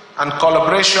and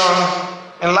collaboration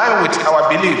in line with our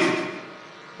belief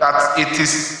that it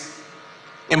is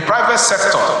in private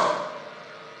sector,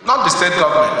 not the state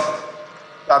government,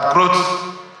 that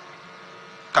growth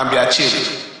can be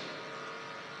achieved,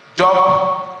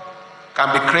 job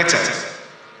can be created,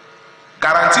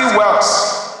 guarantee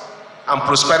wealth and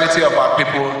prosperity of our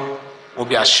people will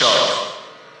be assured.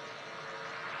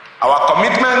 Our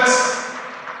commitment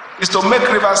is to make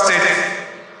Rivers State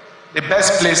the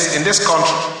best place in this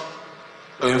country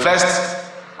to invest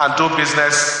and do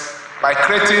business by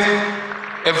creating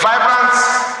a vibrant,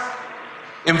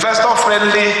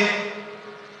 investor-friendly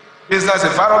business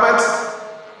environment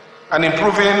and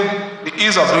improving the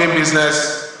ease of doing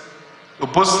business to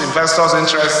boost investors'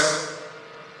 interest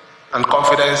and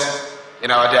confidence in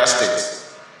our dear state.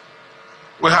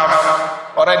 We have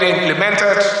already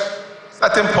implemented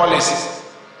certain policies,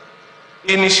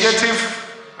 initiative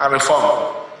and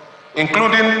reform,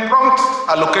 including prompt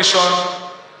allocation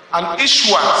and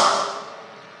issuance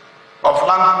of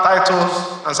land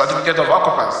titles and certificate of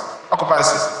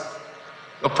occupancy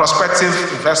to prospective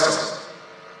investors,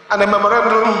 and a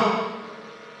memorandum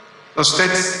to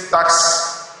state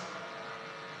tax.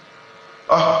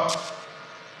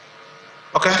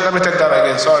 Okay, let me take that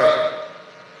again, sorry.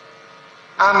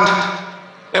 And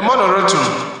a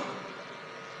monoratum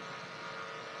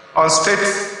on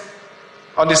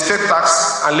the state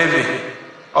tax and levy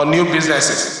on new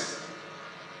businesses.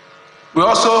 We're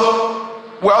also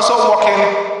working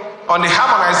on the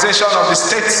harmonization of the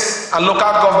state and local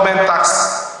government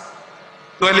tax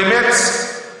to eliminate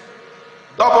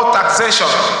double taxation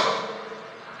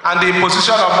and the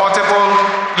imposition of multiple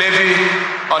levy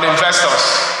on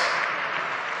investors.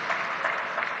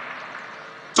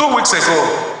 2 weeks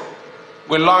ago,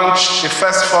 we launched the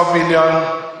first 4 billion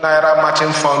naira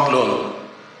matching fund loan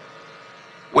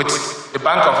with the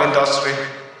Bank of Industry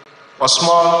for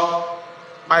small,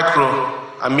 micro,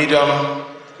 and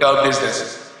medium-scale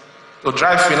businesses to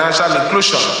drive financial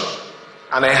inclusion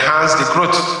and enhance the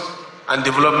growth and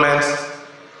development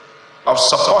of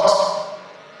support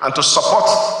and to support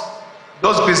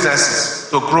those businesses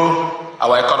to grow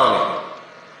our economy,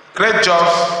 create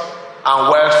jobs and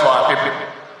wealth for our people.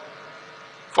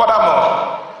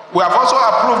 Furthermore, we have also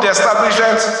approved the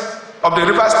establishment of the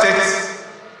Rivers State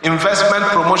Investment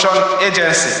Promotion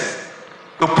Agency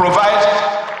to provide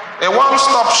a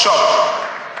one-stop shop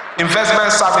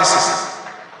investment services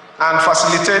and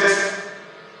facilitate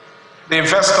the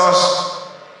investors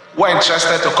who are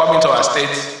interested to come into our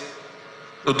state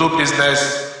to do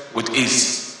business with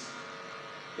ease.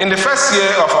 In the first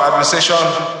year of our administration,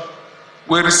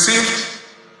 we received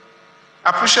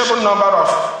appreciable number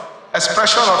of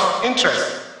expression of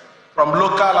interest from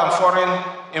local and foreign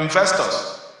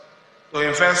investors to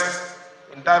invest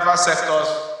in diverse sectors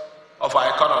of our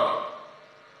economy,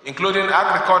 including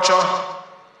agriculture,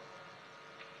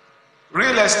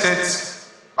 real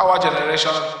estate, power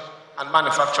generation, and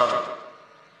manufacturing.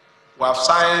 We have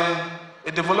signed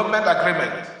a development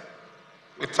agreement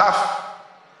with TAF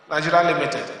Nigeria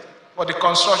Limited for the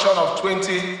construction of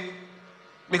 20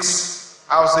 mixed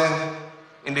housing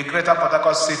in the greater Port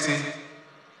Harcourt city.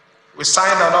 We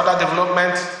signed another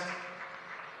development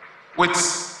with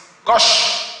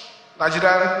Gosh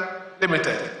Nigeria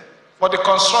Limited for the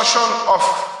construction of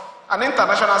an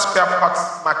international spare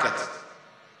parts market.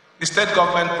 The state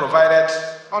government provided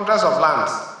hundreds of land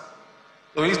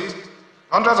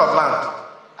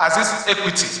as its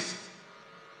equity,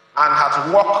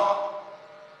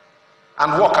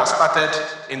 and work has started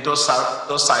in those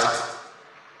sites.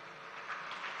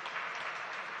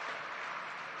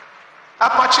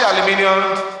 Apache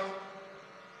Aluminium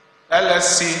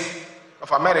LLC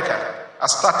of America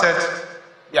has started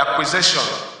the acquisition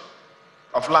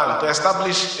of land to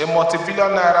establish a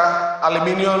multi-billion naira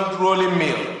aluminium rolling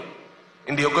mill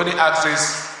in the Ogoni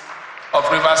axis of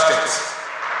Rivers State.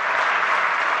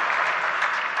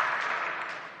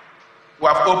 We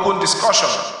have opened discussion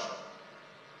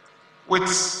with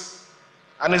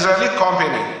an Israeli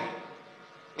company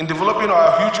in developing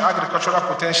our huge agricultural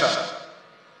potential,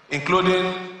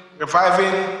 including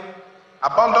reviving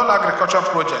abandoned agricultural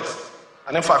projects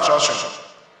and infrastructure,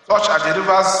 such as the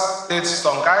Rivers State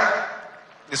Songhai,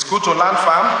 the school-to-land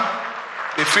farm,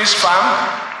 the fish farm,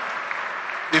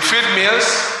 the feed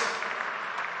mills,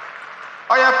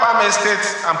 oil palm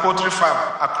estates, and poultry farm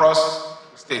across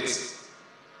the states.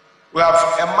 We have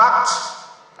earmarked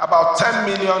about $10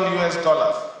 million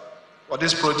for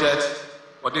this project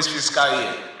for this fiscal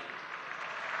year.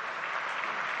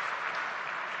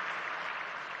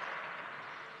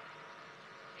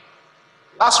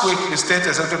 Last week, the State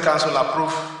Executive Council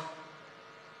approved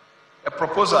a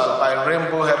proposal by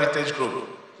Rainbow Heritage Group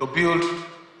to build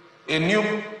a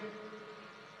new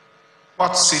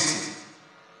port city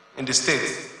in the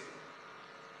state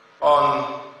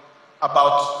on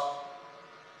about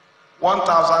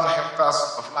 1,000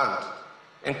 hectares of land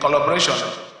in collaboration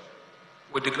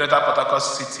with the Greater Port Harcourt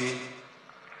City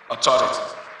Authority.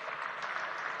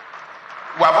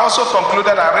 We have also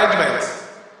concluded arrangements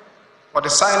for the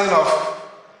signing of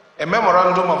a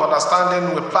memorandum of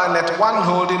understanding with Planet One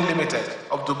Holding Limited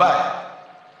of Dubai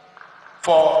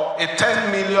for a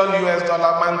 $10 million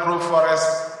mangrove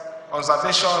forest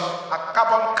conservation and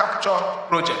carbon capture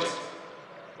project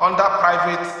under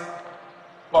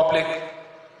private-public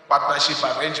partnership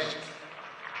arrangement.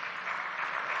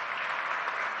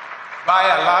 By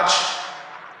and large,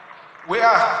 we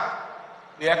are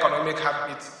the economic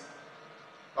heartbeat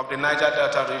of the Niger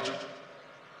Delta region,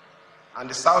 and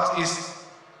the Southeast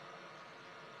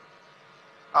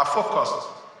are focused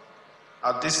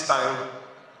at this time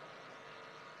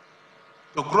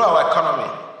to grow our economy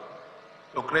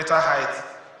to greater heights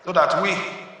so that we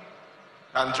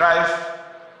can drive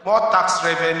more tax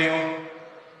revenue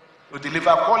to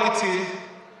deliver quality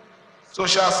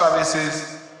social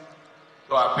services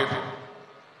to our people.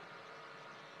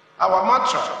 Our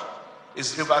mantra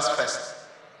is Rivers First.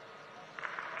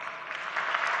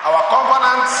 Our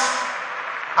covenants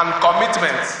and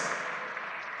commitments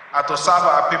are to serve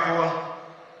our people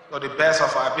to the best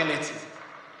of our ability,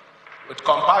 with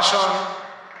compassion,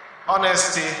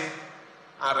 honesty,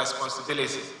 and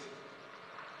responsibility.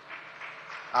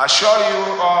 I assure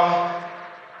you all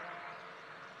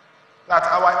that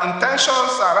our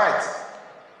intentions are right.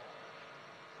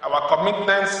 Our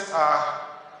commitments are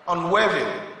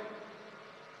unwavering.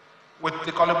 With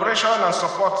the collaboration and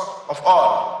support of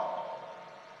all,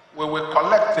 we will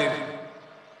collectively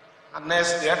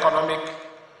harness the economic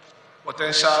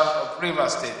potential of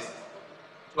Rivers State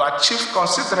to achieve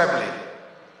considerably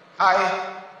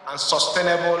high and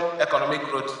sustainable economic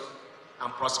growth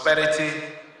and prosperity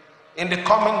in the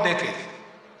coming decade,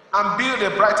 and build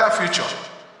a brighter future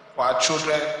for our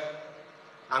children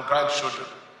and grandchildren.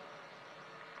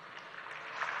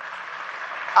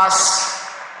 As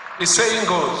the saying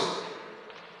goes,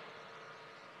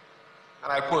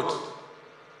 and I quote,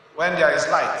 "When there is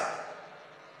light,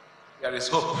 there is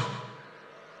hope.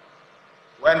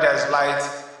 When there is light,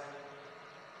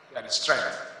 there is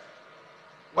strength."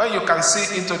 When you can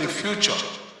see into the future,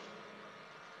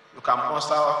 you can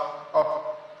muster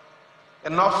up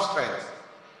enough strength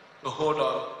to hold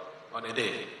on a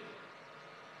day.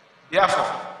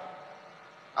 Therefore,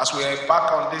 as we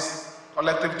embark on this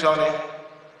collective journey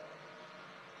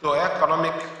to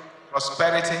economic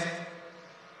prosperity,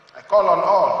 I call on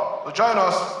all to join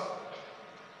us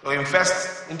to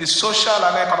invest in the social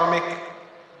and economic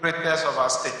greatness of our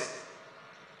state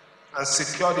and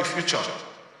secure the future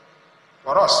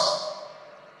for us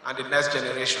and the next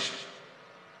generation.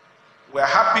 We are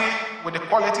happy with the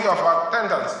quality of our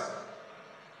attendance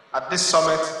at this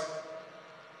summit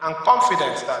and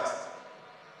confident that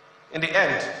in the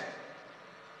end,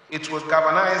 it will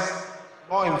galvanize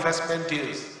more investment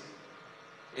deals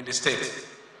in the state.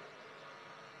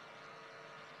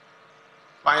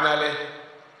 Finally,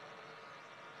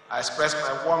 I express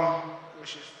my warm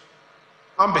wishes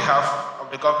on behalf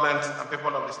of the government and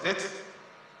people of the state,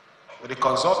 with the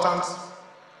consultants,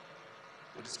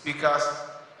 with the speakers,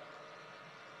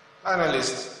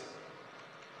 panelists,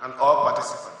 and all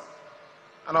participants,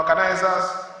 and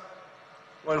organizers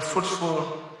for a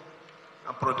fruitful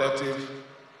and productive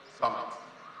summit.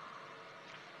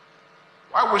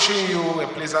 While wishing you a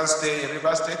pleasant stay in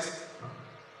Rivers State,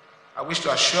 I wish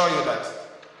to assure you that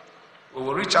we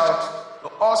will reach out to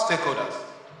all stakeholders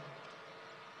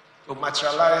to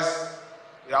materialize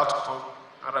the outcome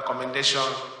and recommendation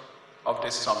of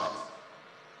this summit.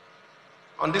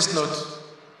 On this note,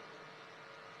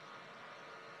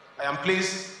 I am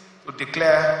pleased to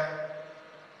declare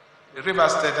the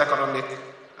Rivers State Economic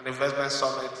and Investment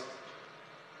Summit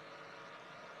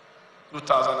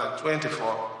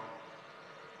 2024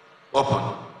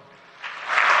 open.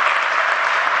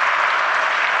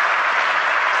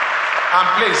 And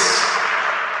please,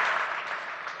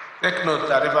 take note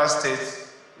that Rivers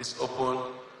State is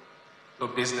open to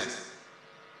business.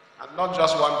 And not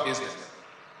just one business,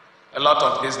 a lot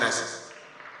of businesses.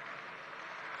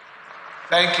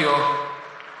 Thank you,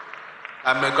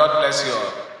 and may God bless you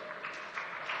all.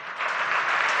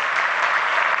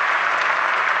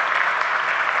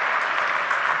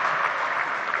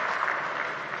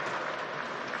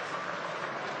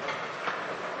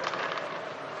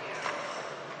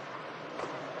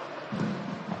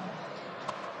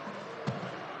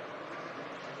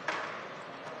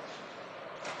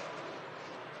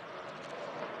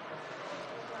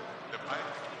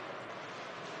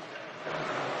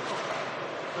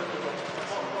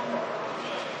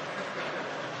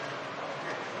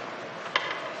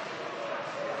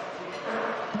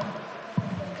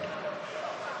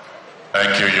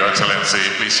 Thank you, Your Excellency.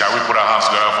 Please, shall we put our hands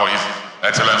together for His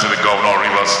Excellency, the Governor of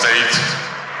Rivers State?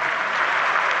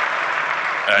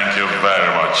 Thank you very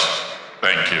much.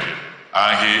 Thank you.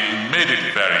 And he made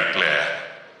it very clear.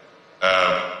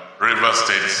 Rivers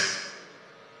State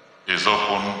is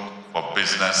open for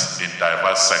business in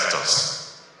diverse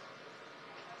sectors.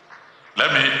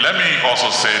 Let me also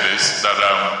say this, that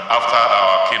after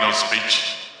our keynote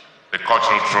speech, the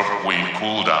cultural troop will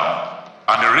cool down.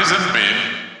 And the reason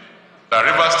being, that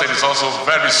Rivers State is also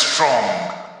very strong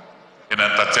in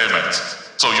entertainment.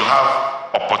 So you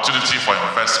have opportunity for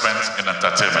investment in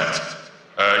entertainment.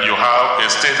 You have a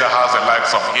state that has the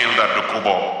likes of Hilda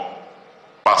Dokubo,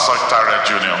 Pastor Tare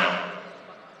Jr.,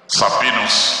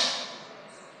 Sabinus,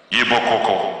 Yibo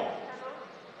Koko,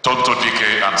 Tonto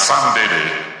Dike, and Sam Dede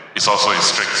is also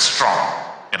strong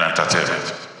in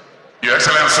entertainment. Your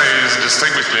Excellencies,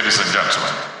 distinguished ladies and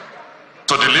gentlemen,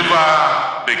 to deliver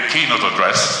the keynote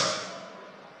address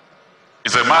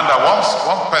is a man that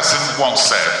one person once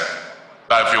said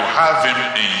that if you have him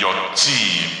in your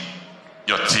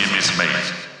team is made.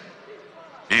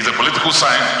 He's a political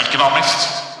science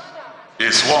economist.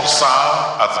 He's once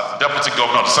served as Deputy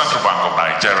Governor of the Central Bank of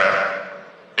Nigeria,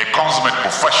 a consummate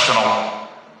professional,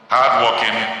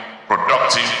 hardworking,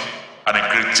 productive, and a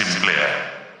great team player.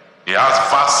 He has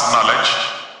vast knowledge.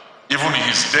 Even in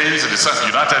his days in the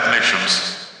United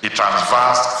Nations, he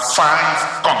traversed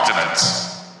 5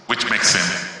 continents, which makes him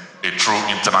a true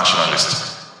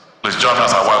internationalist. Please join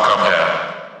us and welcome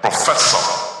here Professor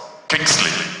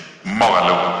Kingsley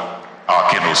Moghalu,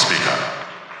 our keynote speaker.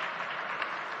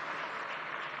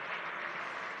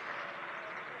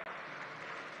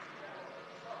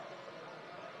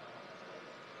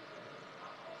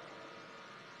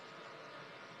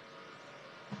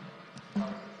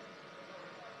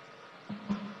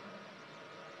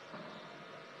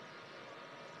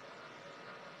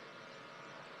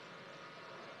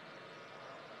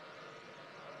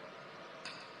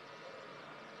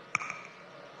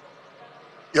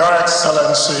 Your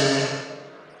Excellency,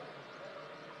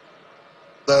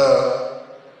 the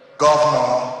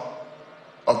Governor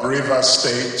of Rivers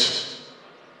State,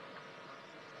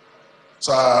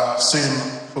 Sir Sim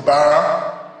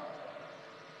Fubara,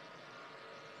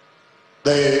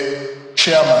 the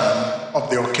Chairman of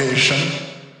the occasion,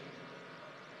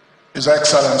 His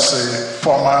Excellency,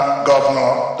 former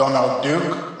Governor Donald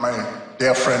Duke, my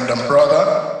dear friend and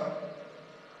brother,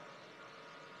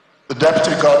 the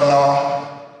Deputy Governor,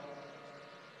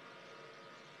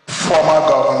 former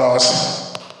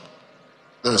governors,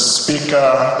 the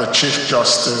Speaker, the Chief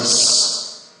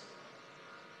Justice,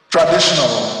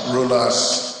 traditional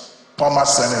rulers, former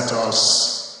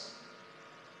senators,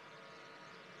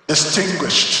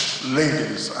 distinguished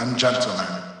ladies and gentlemen,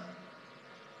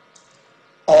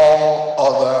 all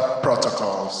other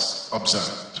protocols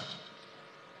observed.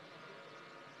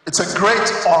 It's a great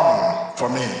honor for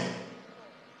me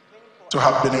to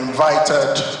have been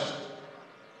invited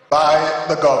by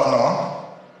the governor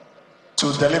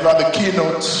to deliver the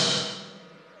keynote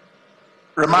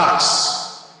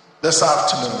remarks this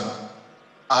afternoon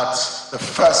at the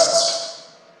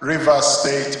first Rivers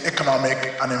State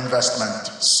Economic and Investment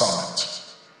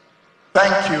Summit.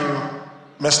 Thank you,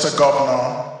 Mr.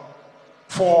 Governor,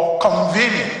 for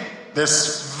convening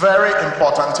this very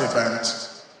important event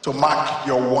to mark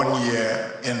your 1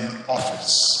 year in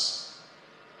office.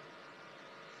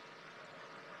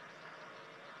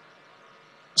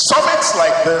 Summits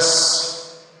like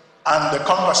this and the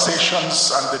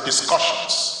conversations and the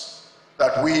discussions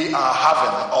that we are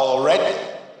having already,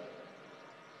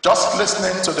 just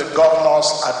listening to the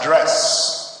governor's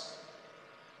address,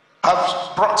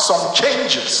 have brought some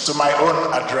changes to my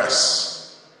own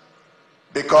address,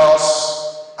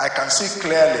 because I can see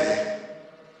clearly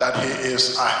that he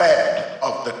is ahead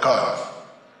of the curve.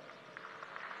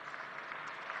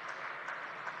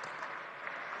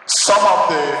 Some of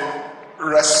the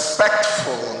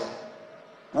respectful,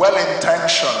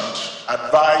 well-intentioned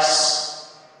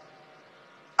advice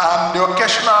and the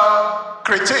occasional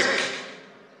critique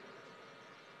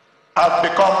have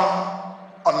become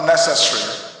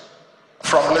unnecessary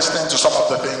from listening to some of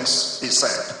the things he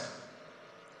said.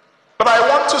 But I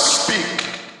want to speak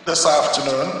this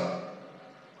afternoon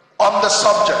on the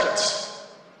subject,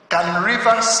 can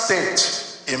Rivers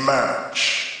State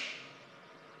emerge?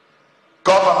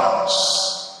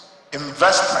 Governance,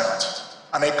 investment,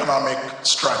 and economic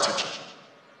strategy.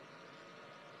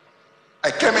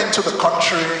 I came into the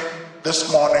country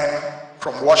this morning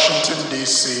from Washington,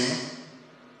 D.C.,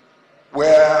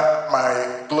 where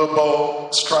my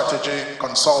global strategy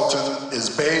consultant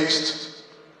is based.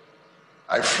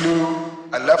 I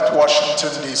left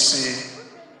Washington, D.C.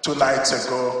 2 nights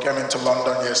ago, came into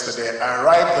London yesterday. I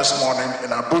arrived this morning in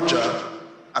Abuja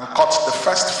and caught the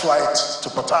first flight to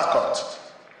Port Harcourt,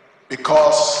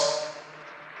 because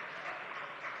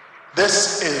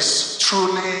this is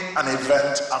truly an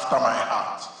event after my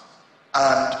heart.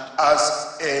 And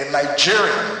as a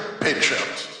Nigerian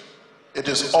patriot, it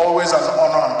is always an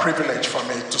honor and privilege for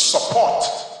me to support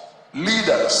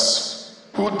leaders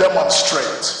who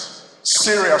demonstrate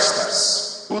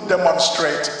seriousness, who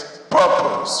demonstrate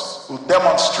purpose, who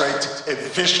demonstrate a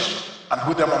vision, and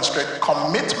who demonstrate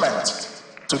commitment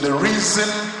to the reason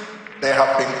they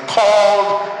have been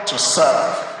called to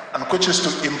serve, and which is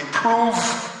to improve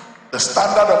the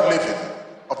standard of living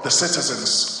of the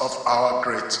citizens of our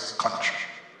great country.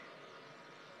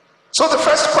 So the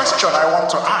first question I want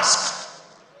to ask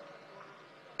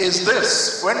is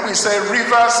this: when we say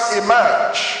rivers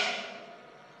emerge,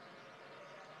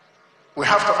 we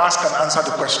have to ask and answer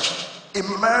the question,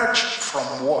 emerge from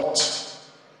what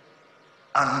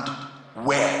and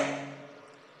where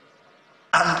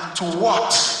and to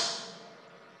what?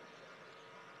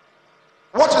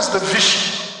 What is the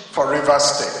vision for Rivers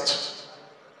State?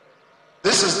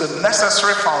 This is the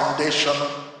necessary foundation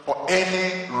for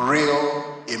any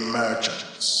real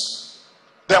emergence.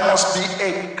 There must be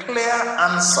a clear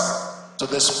answer to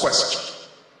this question,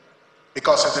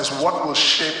 because it is what will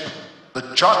shape the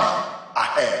journey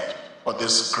ahead for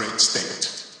this great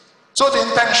state. So the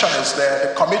intention is there,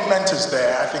 the commitment is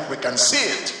there, I think we can see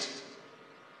it.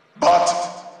 But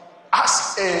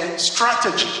as a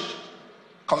strategy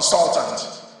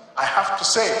consultant, I have to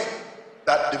say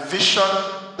that the vision,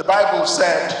 the Bible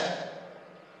said,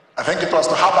 I think it was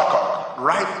to Habakkuk,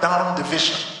 write down the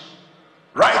vision,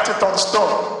 write it on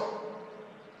stone.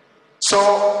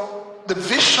 So the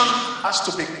vision has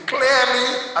to be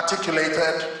clearly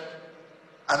articulated,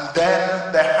 and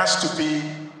then there has to be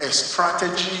a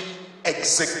strategy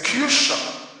execution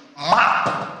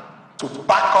map to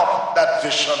back up that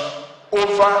vision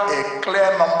over a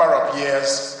clear number of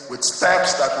years, with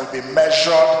steps that will be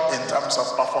measured in terms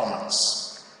of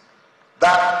performance.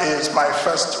 That is my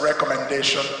first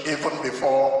recommendation, even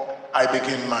before I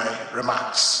begin my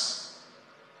remarks.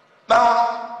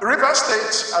 Now, Rivers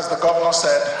State, as the governor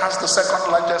said, has the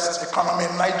second largest economy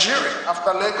in Nigeria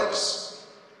after Lagos.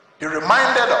 He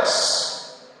reminded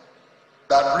us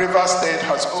that Rivers State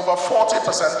has over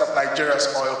 40% of Nigeria's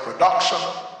oil production,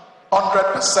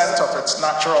 100% of its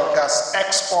natural gas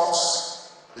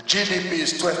exports. The GDP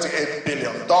is $28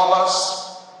 billion.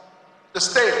 The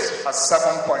state has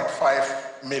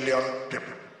 7.5 million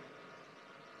people.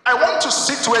 I want to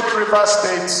situate Rivers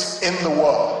State in the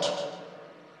world,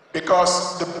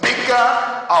 because the bigger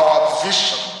our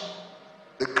vision,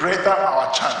 the greater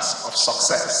our chance of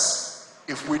success.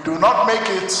 If we do not make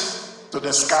it to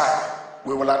the sky,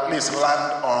 we will at least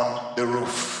land on the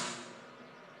roof.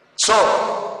 So,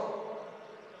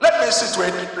 let Let me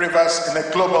situate rivers in a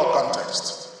global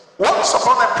context. Once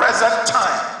upon a present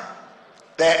time,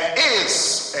 there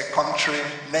is a country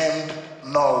named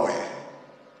Norway.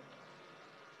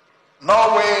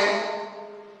 Norway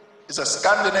is a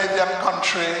Scandinavian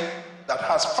country that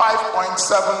has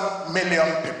 5.7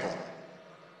 million people.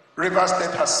 River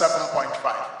State has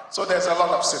 7.5. So there's a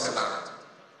lot of similarity.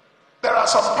 There are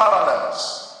some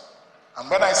parallels. And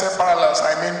when I say parallels,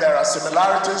 I mean there are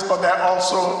similarities, but there are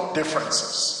also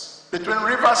differences between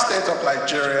River State of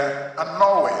Nigeria and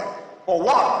Norway. For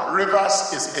one,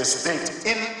 Rivers is a state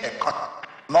in a country.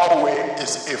 Norway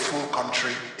is a full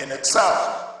country in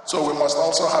itself. So we must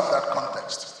also have that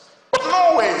context. But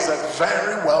Norway is a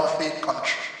very wealthy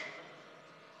country.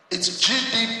 Its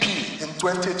GDP in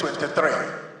 2023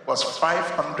 was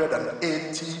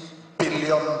 $580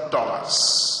 billion.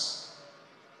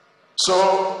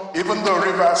 So even though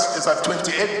Rivers is at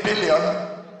 28 billion,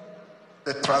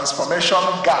 the transformation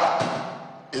gap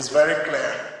is very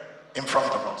clear in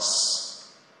front of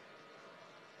us.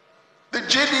 The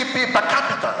GDP per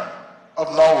capita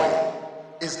of Norway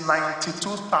is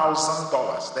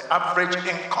 $92,000, the average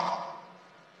income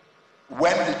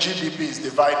when the GDP is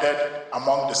divided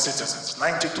among the citizens,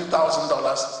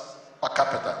 $92,000 per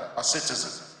capita per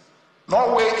citizen.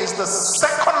 Norway is the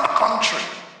second country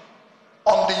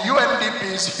on the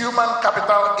UNDP's Human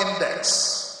Capital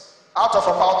Index out of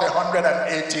about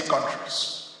 180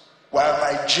 countries, while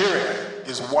Nigeria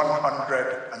is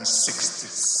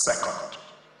 162nd.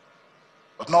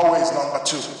 But Norway is number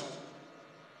 2.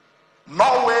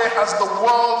 Norway has the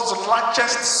world's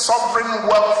largest sovereign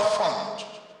wealth fund,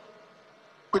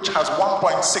 which has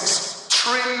 $1.6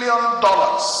 trillion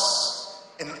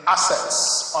in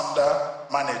assets under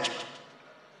management.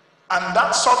 And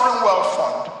that sovereign wealth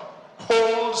fund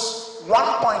holds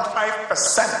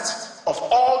 1.5% of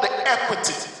all the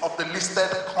equity of the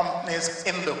listed companies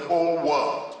in the whole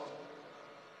world.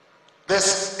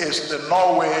 This is the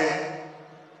Norway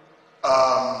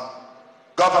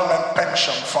Government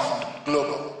Pension Fund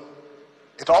Global.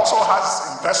 It also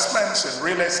has investments in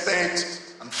real estate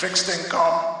and fixed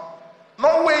income.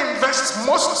 Norway invests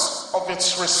most of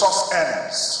its resource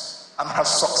earnings and has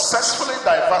successfully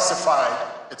diversified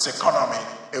its economy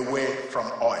away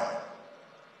from oil.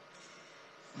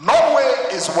 Norway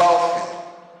is wealthy,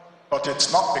 but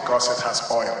it's not because it has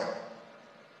oil.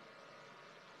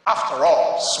 After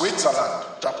all, Switzerland,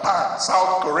 Japan,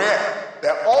 South Korea,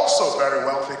 they're also very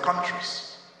wealthy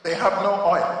countries. They have no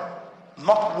oil.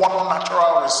 Not one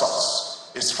natural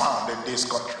resource is found in these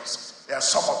countries. They are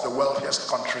some of the wealthiest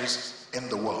countries in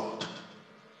the world.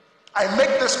 I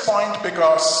make this point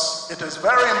because it is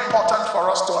very important for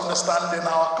us to understand in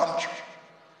our country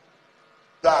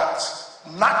that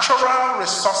natural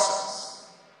resources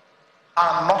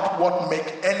are not what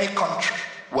make any country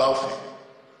wealthy.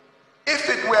 If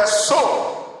it were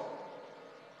so,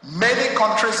 many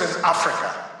countries in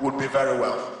Africa would be very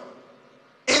wealthy.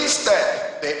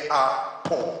 Instead, they are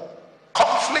poor,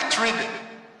 conflict-ridden.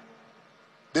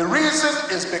 The reason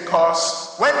is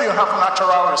because when you have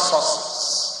natural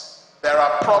resources, there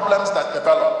are problems that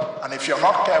develop, and if you're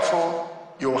not careful,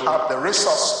 you'll have the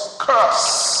resource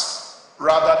curse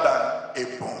rather than a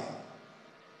boom.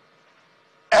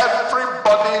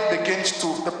 Everybody begins to,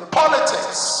 the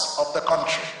politics of the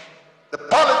country, the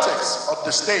politics of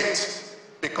the state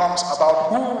becomes about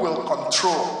who will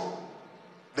control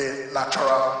the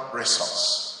natural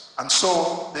resource. And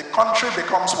so the country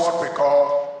becomes what we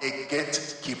call a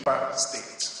gatekeeper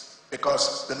state,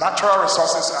 because the natural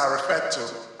resources are referred to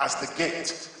as the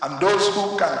gate, and those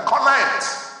who can corner it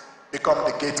become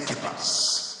the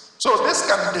gatekeepers. So this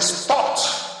can distort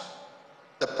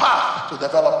the path to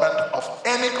development of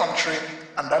any country,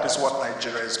 and that is what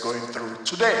Nigeria is going through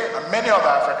today, and many other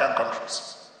African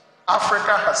countries.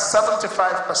 Africa has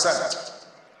 75%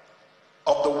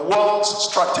 of the world's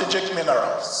strategic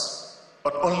minerals,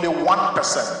 but only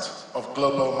 1% of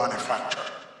global manufacturing.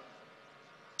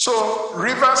 So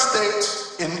River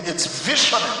State, in its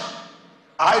visioning,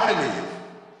 I believe,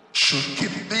 should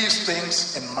keep these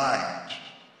things in mind.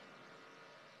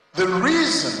 The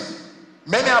reason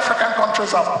many African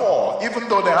countries are poor, even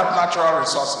though they have natural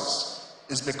resources,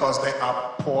 is because they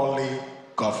are poorly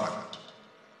governed.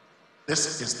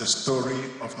 This is the story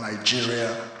of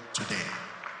Nigeria today.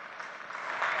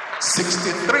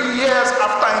 63 years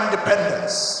after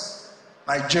independence,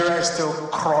 Nigeria is still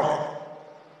crawling.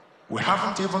 We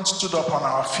haven't even stood up on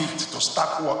our feet to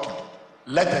start walking,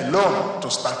 let alone to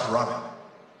start running.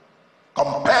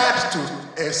 Compared to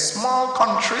a small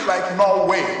country like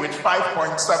Norway with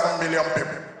 5.7 million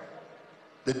people,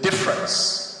 the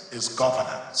difference is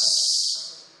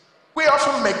governance. We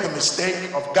often make the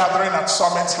mistake of gathering at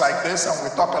summits like this, and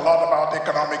we talk a lot about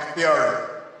economic theory.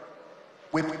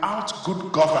 Without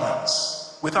good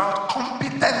governance, without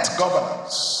competent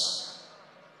governance,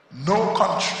 no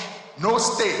country, no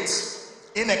state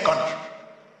in a country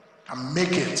can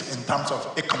make it in terms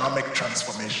of economic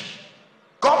transformation.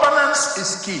 Governance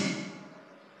is key.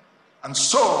 And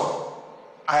so,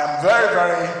 I am very,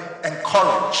 very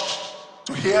encouraged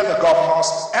to hear the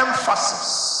governor's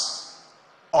emphasis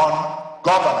on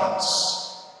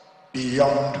governance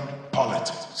beyond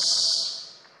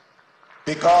politics.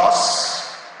 Because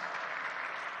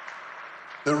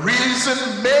the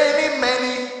reason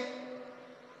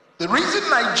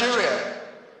Nigeria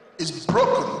is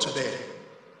broken today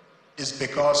is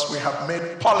because we have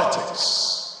made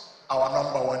politics our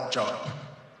number one job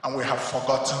and we have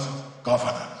forgotten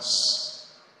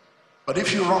governance. But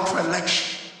if you run for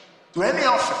election to any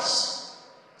office,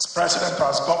 as president or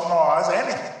as governor or as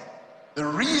anything, the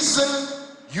reason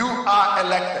you are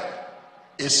elected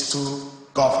is to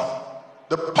govern.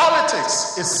 The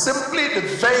politics is simply the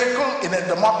vehicle in a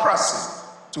democracy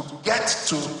to get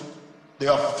to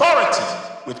the authority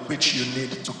with which you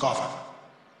need to govern.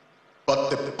 But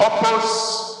the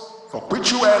purpose for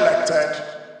which you were elected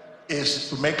is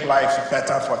to make life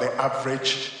better for the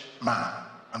average man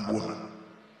and woman.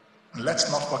 And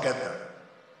let's not forget that.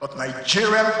 But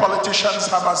Nigerian politicians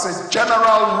have as a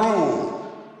general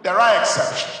rule, there are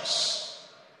exceptions,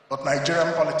 but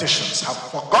Nigerian politicians have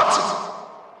forgotten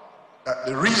that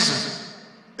the reason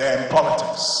they're in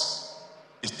politics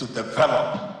is to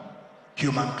develop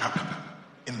human capital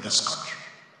in this country.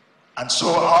 And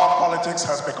so our politics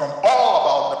has become all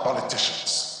about the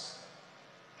politicians.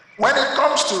 When it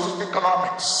comes to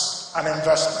economics and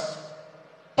investment,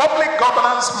 public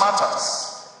governance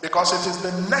matters because it is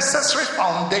the necessary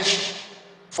foundation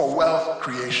for wealth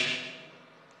creation.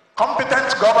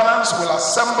 Competent governance will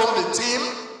assemble the team.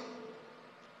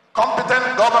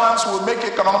 Competent governance will make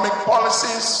economic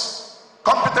policies.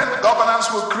 Competent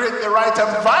governance will create the right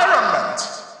environment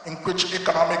in which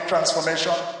economic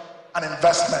transformation and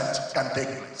investment can take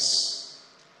place.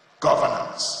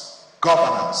 Governance,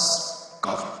 governance,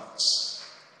 governance.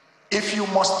 If you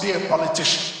must be a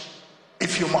politician,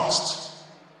 if you must,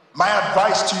 my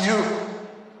advice to you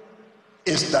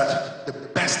is that the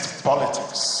best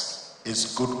politics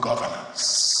is good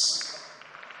governance.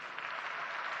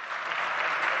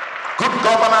 Good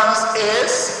governance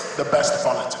is the best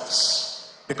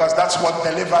politics because that's what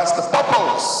delivers the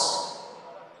purpose,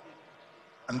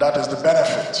 and that is the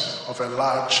benefit of a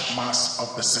large mass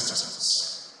of the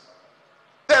citizens.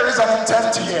 There is an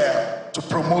intent here to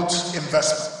promote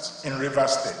investment in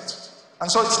Rivers State,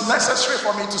 and so it's necessary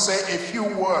for me to say a few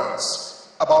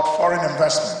words about foreign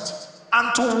investment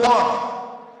and to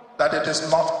warn that it is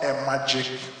not a magic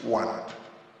wand.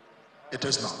 It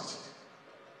is not.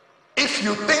 If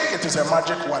you think it is a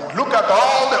magic wand, look at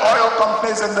all the oil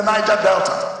companies in the Niger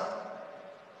Delta,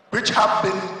 which have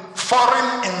been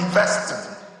foreign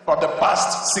investing for the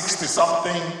past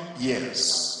 60-something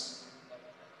years.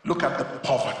 Look at the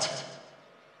poverty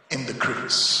in the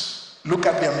creeks. Look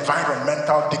at the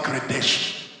environmental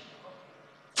degradation.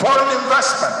 Foreign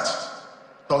investment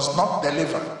does not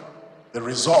deliver the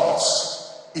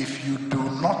results if you do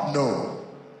not know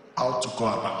how to go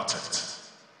about it.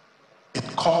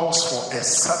 It calls for a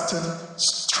certain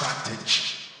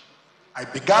strategy. I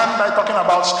began by talking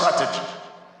about strategy.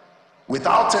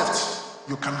 Without it,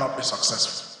 you cannot be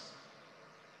successful.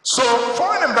 So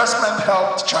foreign investment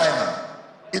helped China.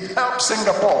 It helped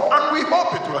Singapore, and we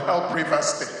hope it will help Rivers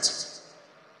State.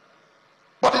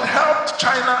 But it helped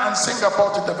China and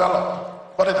Singapore to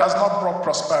develop, but it has not brought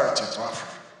prosperity to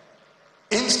Africa.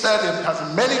 Instead, it has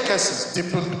in many cases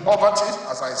deepened poverty,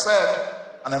 as I said,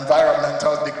 and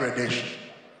environmental degradation.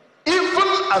 Even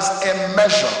as a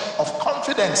measure of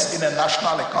confidence in a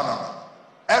national economy,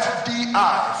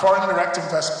 FDI, foreign direct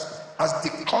investment, has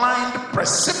declined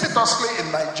precipitously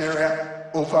in Nigeria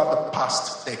over the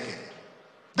past decade.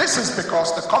 This is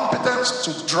because the competence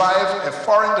to drive a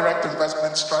foreign direct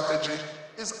investment strategy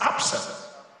is absent.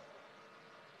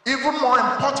 Even more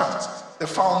important, the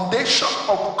foundation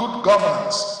of good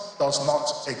governance does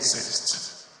not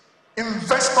exist.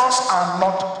 Investors are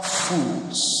not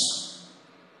fools.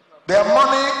 Their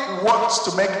money works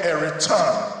to make a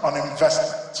return on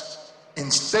investment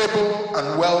in stable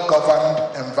and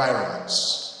well-governed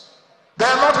environments. They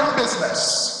are not in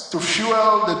business to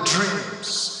fuel the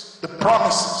dreams, the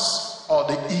promises, or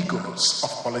the egos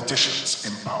of politicians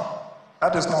in power.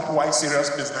 That is not why serious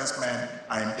businessmen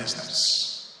are in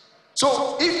business.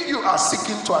 So if you are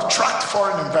seeking to attract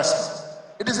foreign investment,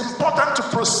 it is important to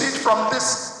proceed from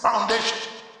this foundation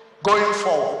going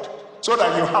forward. so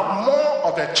that you have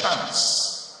more of a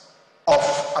chance of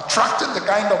attracting the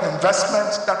kind of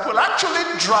investment that will actually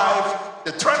drive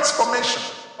the transformation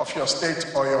of your state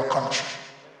or your country.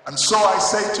 And so I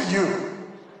say to you,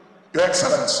 Your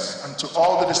Excellency, and to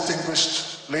all the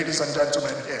distinguished ladies and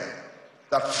gentlemen here,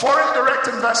 that foreign direct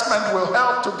investment will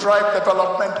help to drive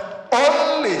development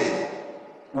only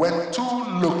when two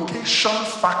location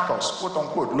factors, quote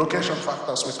unquote, location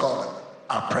factors we call them,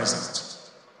 are present.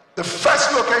 The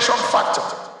first location factor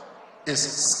is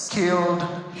skilled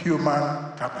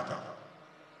human capital.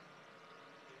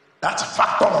 That's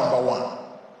factor number one.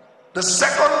 The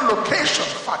second location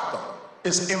factor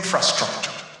is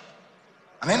infrastructure.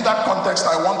 And in that context,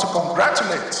 I want to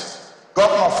congratulate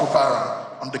Governor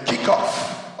Fubara on the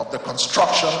kickoff of the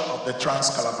construction of the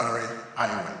Trans-Kalabari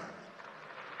Highway.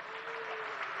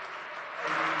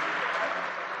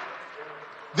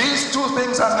 These two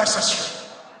things are necessary.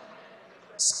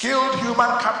 Skilled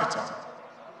human capital,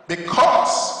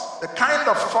 because the kind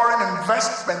of foreign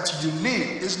investment you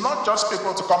need is not just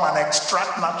people to come and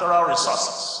extract natural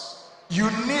resources.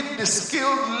 You need the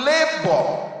skilled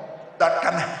labor that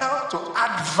can help to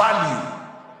add value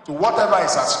to whatever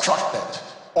is extracted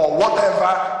or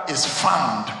whatever is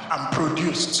farmed and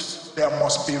produced. There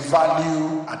must be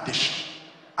value addition.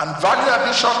 And value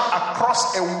addition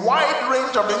across a wide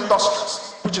range of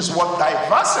industries, which is what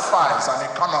diversifies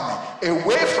an economy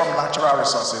away from natural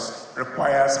resources,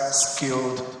 requires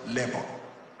skilled labor,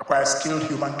 requires skilled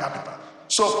human capital.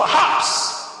 So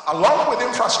perhaps, along with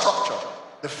infrastructure,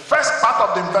 the first part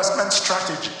of the investment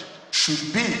strategy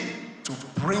should be to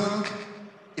bring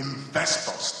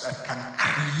investors that can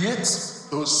create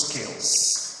those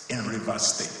skills in Rivers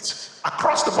State.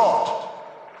 Across the board,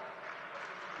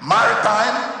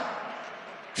 maritime,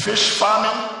 fish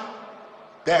farming,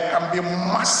 there can be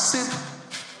massive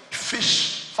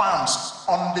fish farms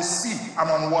on the sea and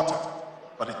on water,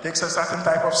 but it takes a certain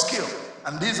type of skill,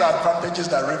 and these are advantages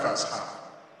that rivers have.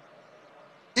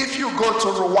 If you go to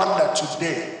Rwanda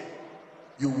today,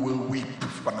 you will weep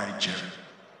for Nigeria.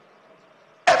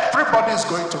 Everybody is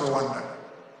going to Rwanda.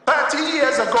 30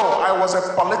 years ago, I was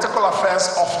a political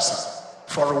affairs officer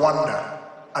for Rwanda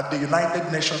at the United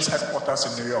Nations headquarters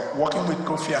in New York, working with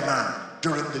Kofi Annan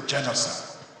during the genocide.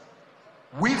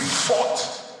 We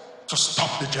fought to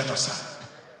stop the genocide.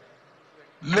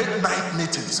 Late night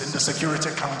meetings in the Security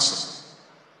Council.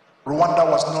 Rwanda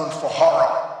was known for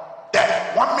horror,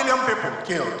 death, 1 million people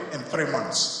killed in 3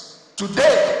 months.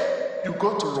 Today, you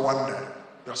go to Rwanda,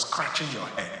 you're scratching your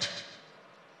head.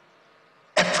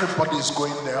 Everybody is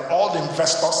going there. All the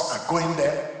investors are going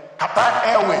there. Qatar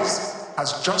Airways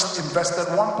has just invested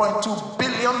 $1.2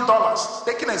 billion,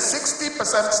 taking a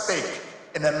 60% stake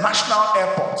in a national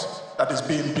airport that is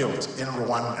being built in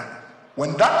Rwanda.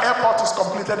 When that airport is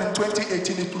completed in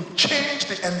 2018, it will change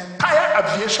the entire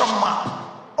aviation map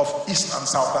of East and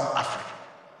Southern Africa.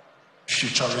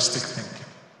 Futuristic thinking.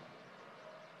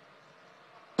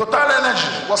 Total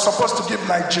Energy was supposed to give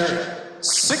Nigeria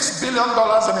 $6 billion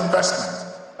in investment.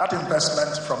 That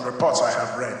investment, from reports I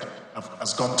have read,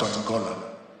 has gone to Angola.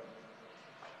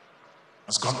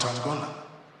 Has gone to Angola.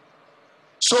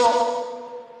 So,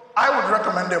 I would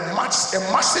recommend a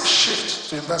massive shift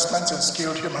to investments in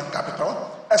skilled human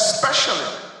capital,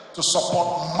 especially to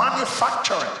support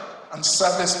manufacturing and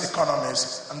service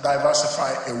economies and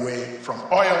diversify away from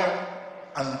oil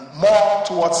and more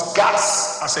towards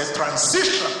gas as a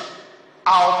transition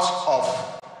out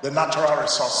of the natural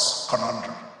resource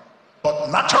conundrum.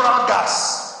 But natural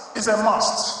gas is a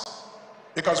must,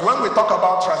 because when we talk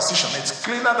about transition, it's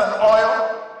cleaner than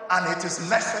oil and it is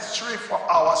necessary for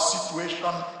our situation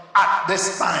at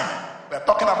this time. We're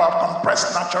talking about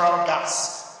compressed natural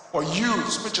gas for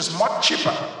use, which is much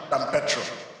cheaper than petrol.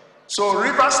 So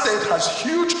Rivers State has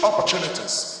huge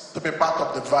opportunities to be part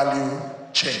of the value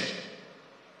chain.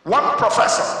 One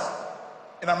professor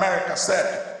in America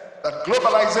said that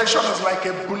globalization is like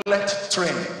a bullet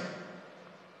train,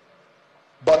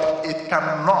 but it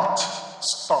cannot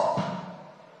stop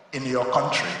in your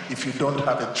country if you don't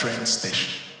have a train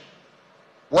station.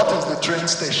 What is the train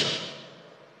station?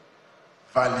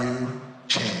 Value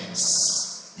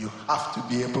chains. You have to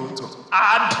be able to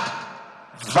add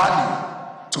value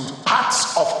to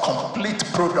parts of complete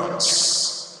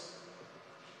products.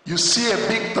 You see a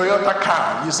big Toyota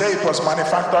car, you say it was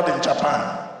manufactured in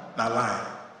Japan. Now lie.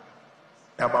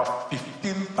 There are about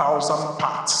 15,000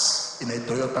 parts in a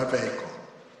Toyota vehicle,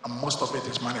 and most of it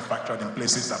is manufactured in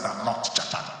places that are not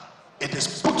Japan. It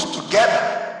is put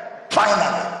together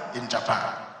finally in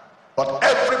Japan. But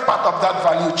every part of that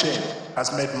value chain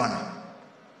has made money.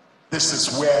 This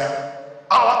is where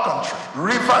our country,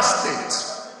 Rivers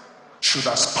State, should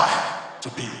aspire to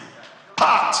be.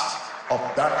 part of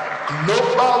that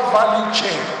global value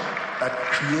chain that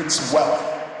creates wealth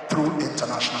through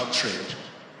international trade.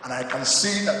 And I can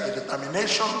see that the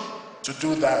determination to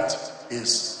do that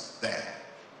is there.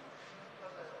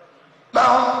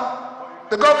 Now,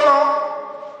 the governor,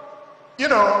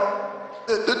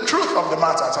 the truth of the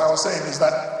matter, as I was saying, is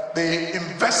that the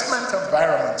investment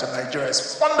environment in Nigeria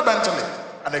is fundamentally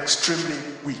and extremely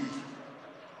weak.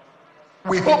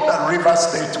 We hope that Rivers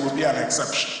State will be an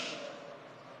exception.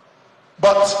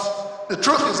 But the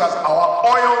truth is that our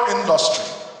oil industry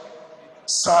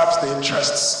serves the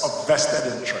interests of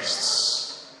vested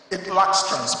interests. It lacks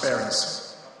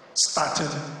transparency, starting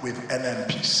with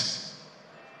NNPC.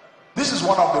 This is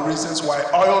one of the reasons why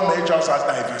oil majors are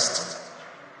divested.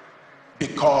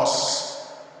 Because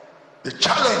the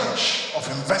challenge of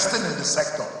investing in the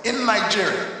sector in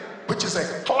Nigeria, which is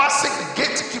a classic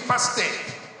gatekeeper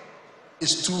state,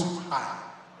 is too high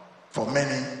for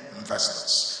many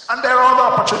investors. And there are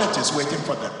other opportunities waiting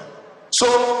for them.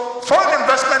 So foreign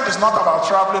investment is not about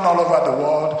traveling all over the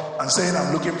world and saying,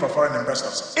 I'm looking for foreign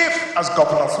investors. If, as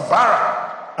Governor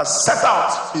Fubara has set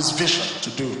out his vision to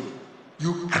do,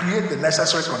 you create the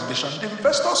necessary conditions, the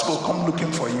investors will come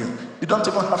looking for you. You don't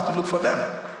even have to look for them.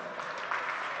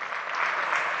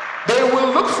 They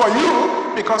will look for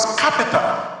you because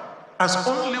capital has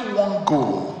only one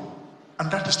goal,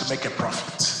 and that is to make a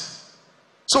profit.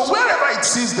 So wherever it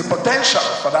sees the potential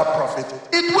for that profit,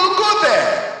 it will go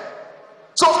there.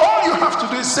 So all you have to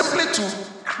do is simply to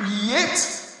create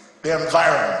the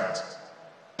environment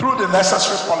through the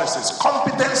necessary policies,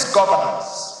 competence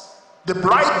governance, the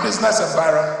bright business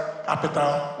environment,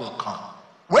 capital will come.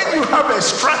 When you have a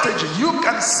strategy, you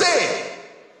can say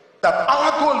that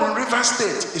our goal in Rivers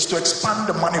State is to expand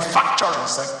the manufacturing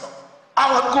sector.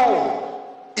 Our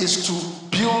goal is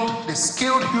to build the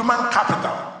skilled human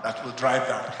capital that will drive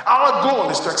that. Our goal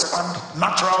is to expand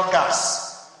natural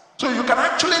gas. So you can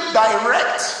actually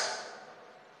direct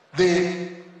the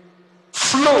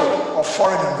flow of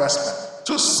foreign investment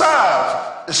to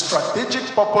serve the strategic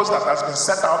purpose that has been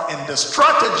set out in the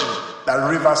strategy that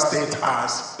Rivers State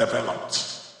has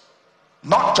developed.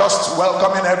 Not just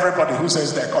welcoming everybody who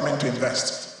says they're coming to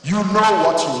invest. You know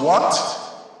what you want,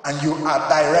 and you are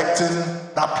directing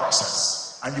that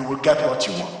process, and you will get what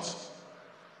you want.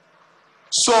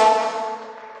 So,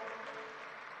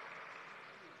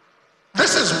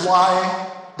 this is why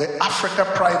the Africa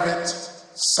Private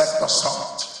Sector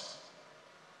Summit,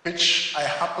 which I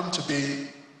happen to be,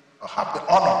 or have the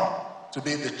honor to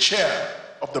be the chair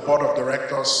of the board of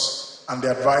directors and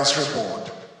the advisory board.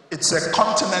 It's a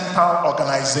continental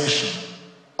organization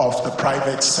of the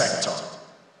private sector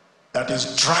that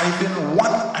is driving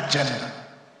one agenda,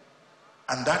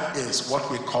 and that is what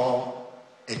we call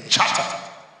a charter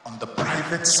on the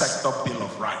private sector Bill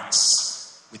of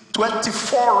Rights, with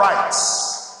 24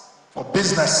 rights for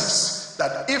businesses,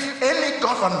 that if any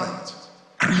government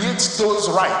creates those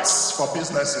rights for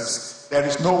businesses, there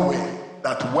is no way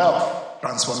that wealth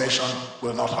transformation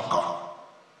will not occur.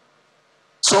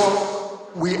 So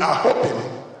we are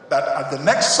hoping that at the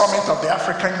next summit of the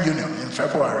African Union in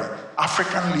February,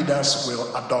 African leaders will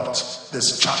adopt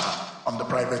this charter on the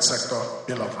private sector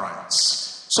Bill of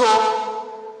Rights.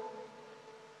 So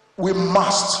we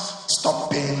must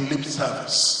stop paying lip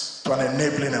service to an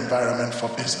enabling environment for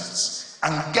business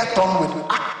and get on with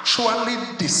actually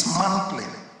dismantling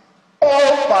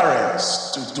all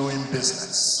barriers to doing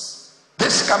business.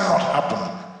 This cannot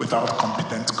happen without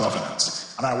competent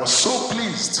governance. And I was so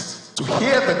pleased to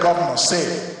hear the governor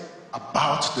say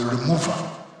about the removal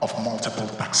of multiple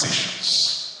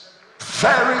taxations.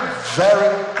 Very,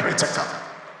 very critical.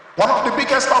 One of the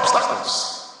biggest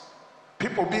obstacles,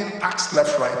 people being taxed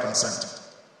left, right, and center.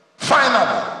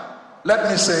 Finally, let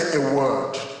me say a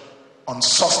word on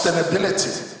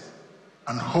sustainability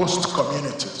and host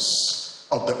communities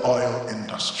of the oil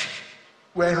industry.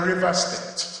 We're in Rivers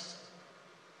State.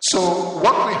 So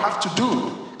what we have to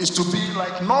do is to be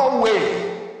like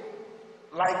Norway,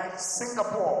 like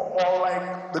Singapore, or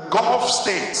like the Gulf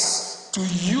states, to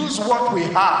use what we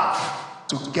have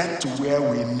to get to where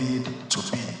we need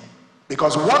to be.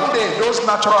 Because one day those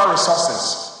natural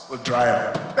resources will dry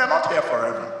up. They're not here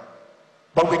forever.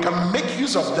 But we can make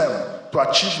use of them to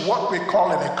achieve what we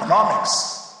call in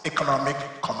economics, economic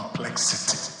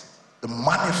complexity. The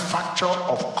manufacture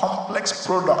of complex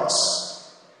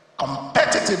products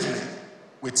competitively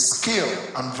with skill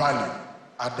and value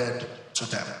added to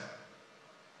them.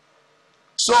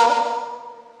 So,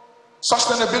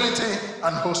 sustainability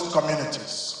and host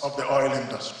communities of the oil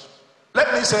industry.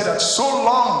 Let me say that so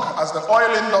long as the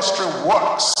oil industry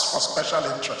works for special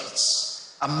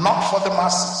interests and not for the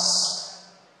masses,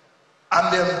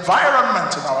 and the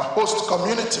environment in our host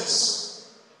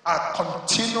communities are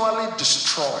continually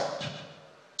destroyed,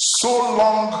 so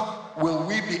long will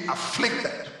we be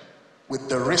afflicted with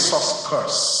the resource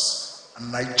curse,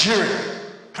 and Nigeria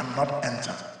cannot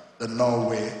enter the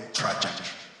Norway tragedy.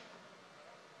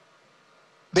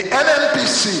 The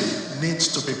NNPC needs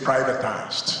to be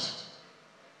privatized.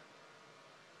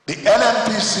 The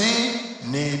NNPC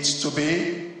needs to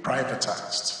be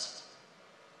privatized,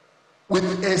 with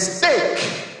a stake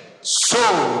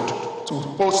sold to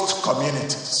host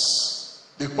communities.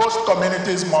 The host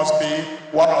communities must be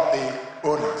one of the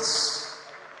owners.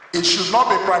 It should not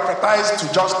be privatized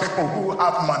to just people who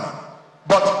have money,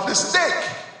 but the stake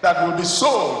that will be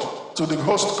sold to the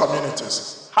host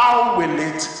communities, how will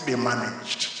it be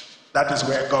managed? That is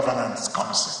where governance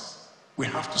comes in. We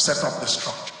have to set up the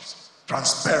structures,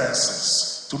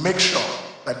 transparencies, to make sure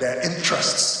that their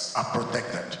interests are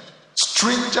protected.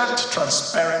 Stringent,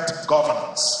 transparent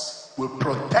governance will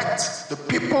protect the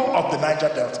people of the Niger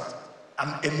Delta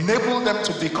and enable them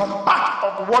to become part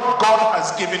of what God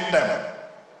has given them,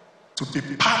 to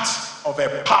be part of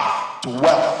a path to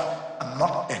wealth and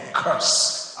not a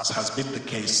curse, as has been the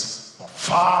case for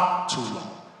far too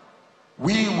long.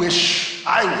 I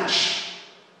wish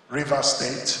Rivers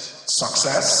State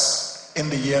success in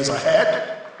the years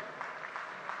ahead.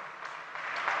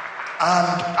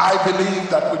 And I believe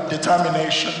that with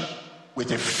determination,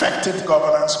 with effective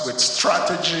governance, with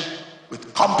strategy,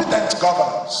 with competent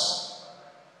governance,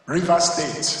 Rivers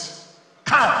State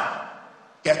can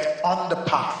get on the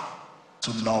path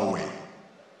to Norway.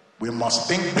 We must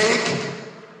think big.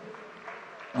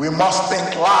 We must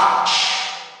think large.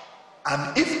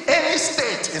 And if any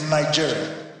state in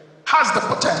Nigeria has the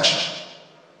potential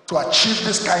to achieve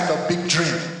this kind of big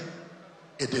dream,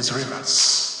 it is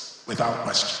Rivers, without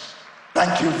question.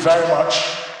 Thank you very much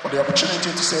for the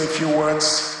opportunity to say a few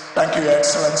words. Thank you, Your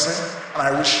Excellency, and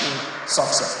I wish you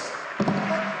success.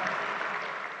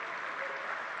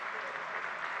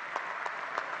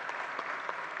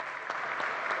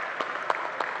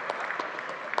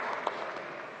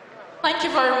 Thank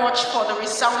you very much for the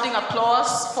resounding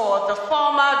applause for the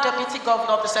former Deputy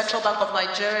Governor of the Central Bank of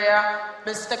Nigeria,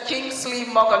 Mr. Kingsley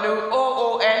Moghalu,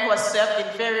 OON, who has served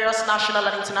in various national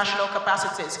and international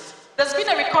capacities. There's been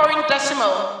a recurring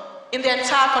decimal in the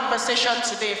entire conversation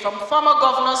today, from former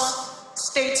governors'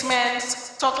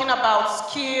 statements talking about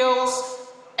skills,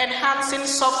 enhancing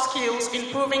soft skills,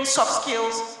 improving soft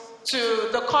skills, to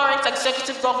the current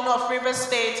executive governor of Rivers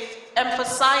State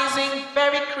emphasizing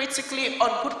very critically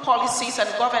on good policies and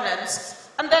governance,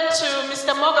 and then to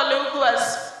Mr. Moghalu, who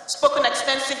has spoken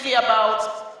extensively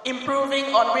about improving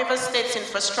on Rivers State's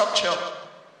infrastructure.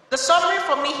 The summary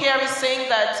for me here is saying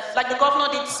that, like the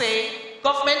governor did say,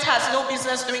 government has no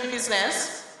business doing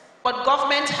business, but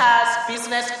government has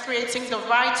business creating the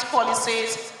right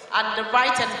policies and the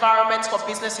right environment for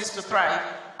businesses to thrive.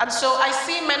 And so I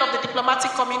see men of the diplomatic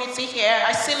community here.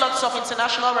 I see lots of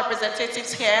international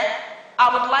representatives here. I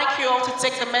would like you all to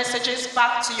take the messages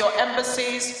back to your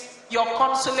embassies, your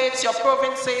consulates, your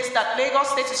provinces, that Lagos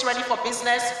State is ready for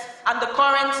business and the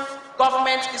current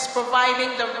government is providing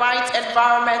the right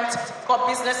environment for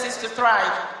businesses to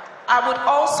thrive. I would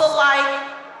also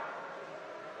like...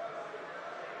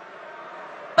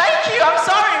 Thank you, I'm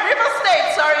sorry, Rivers State,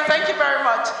 sorry, thank you very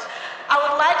much. I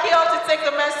would like you all to take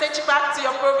the message back to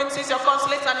your provinces, your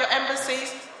consulates, and your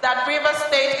embassies that Rivers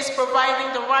State is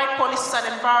providing the right policies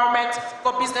and environment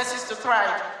for businesses to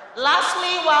thrive.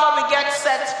 Lastly, while we get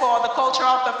set for the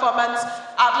cultural performance,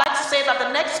 I'd like to say that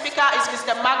the next speaker is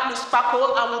Mr. Magnus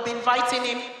Pakol, and we'll be inviting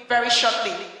him very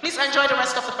shortly. Please enjoy the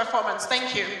rest of the performance.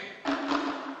 Thank you.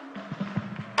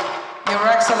 Your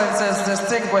Excellencies,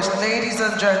 distinguished ladies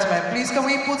and gentlemen, please can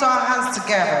we put our hands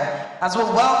together as we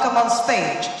welcome on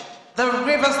stage the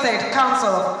Rivers State Council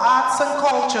of Arts and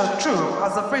Culture troupe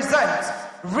as they present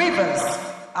Rivers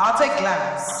at a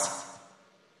Glance.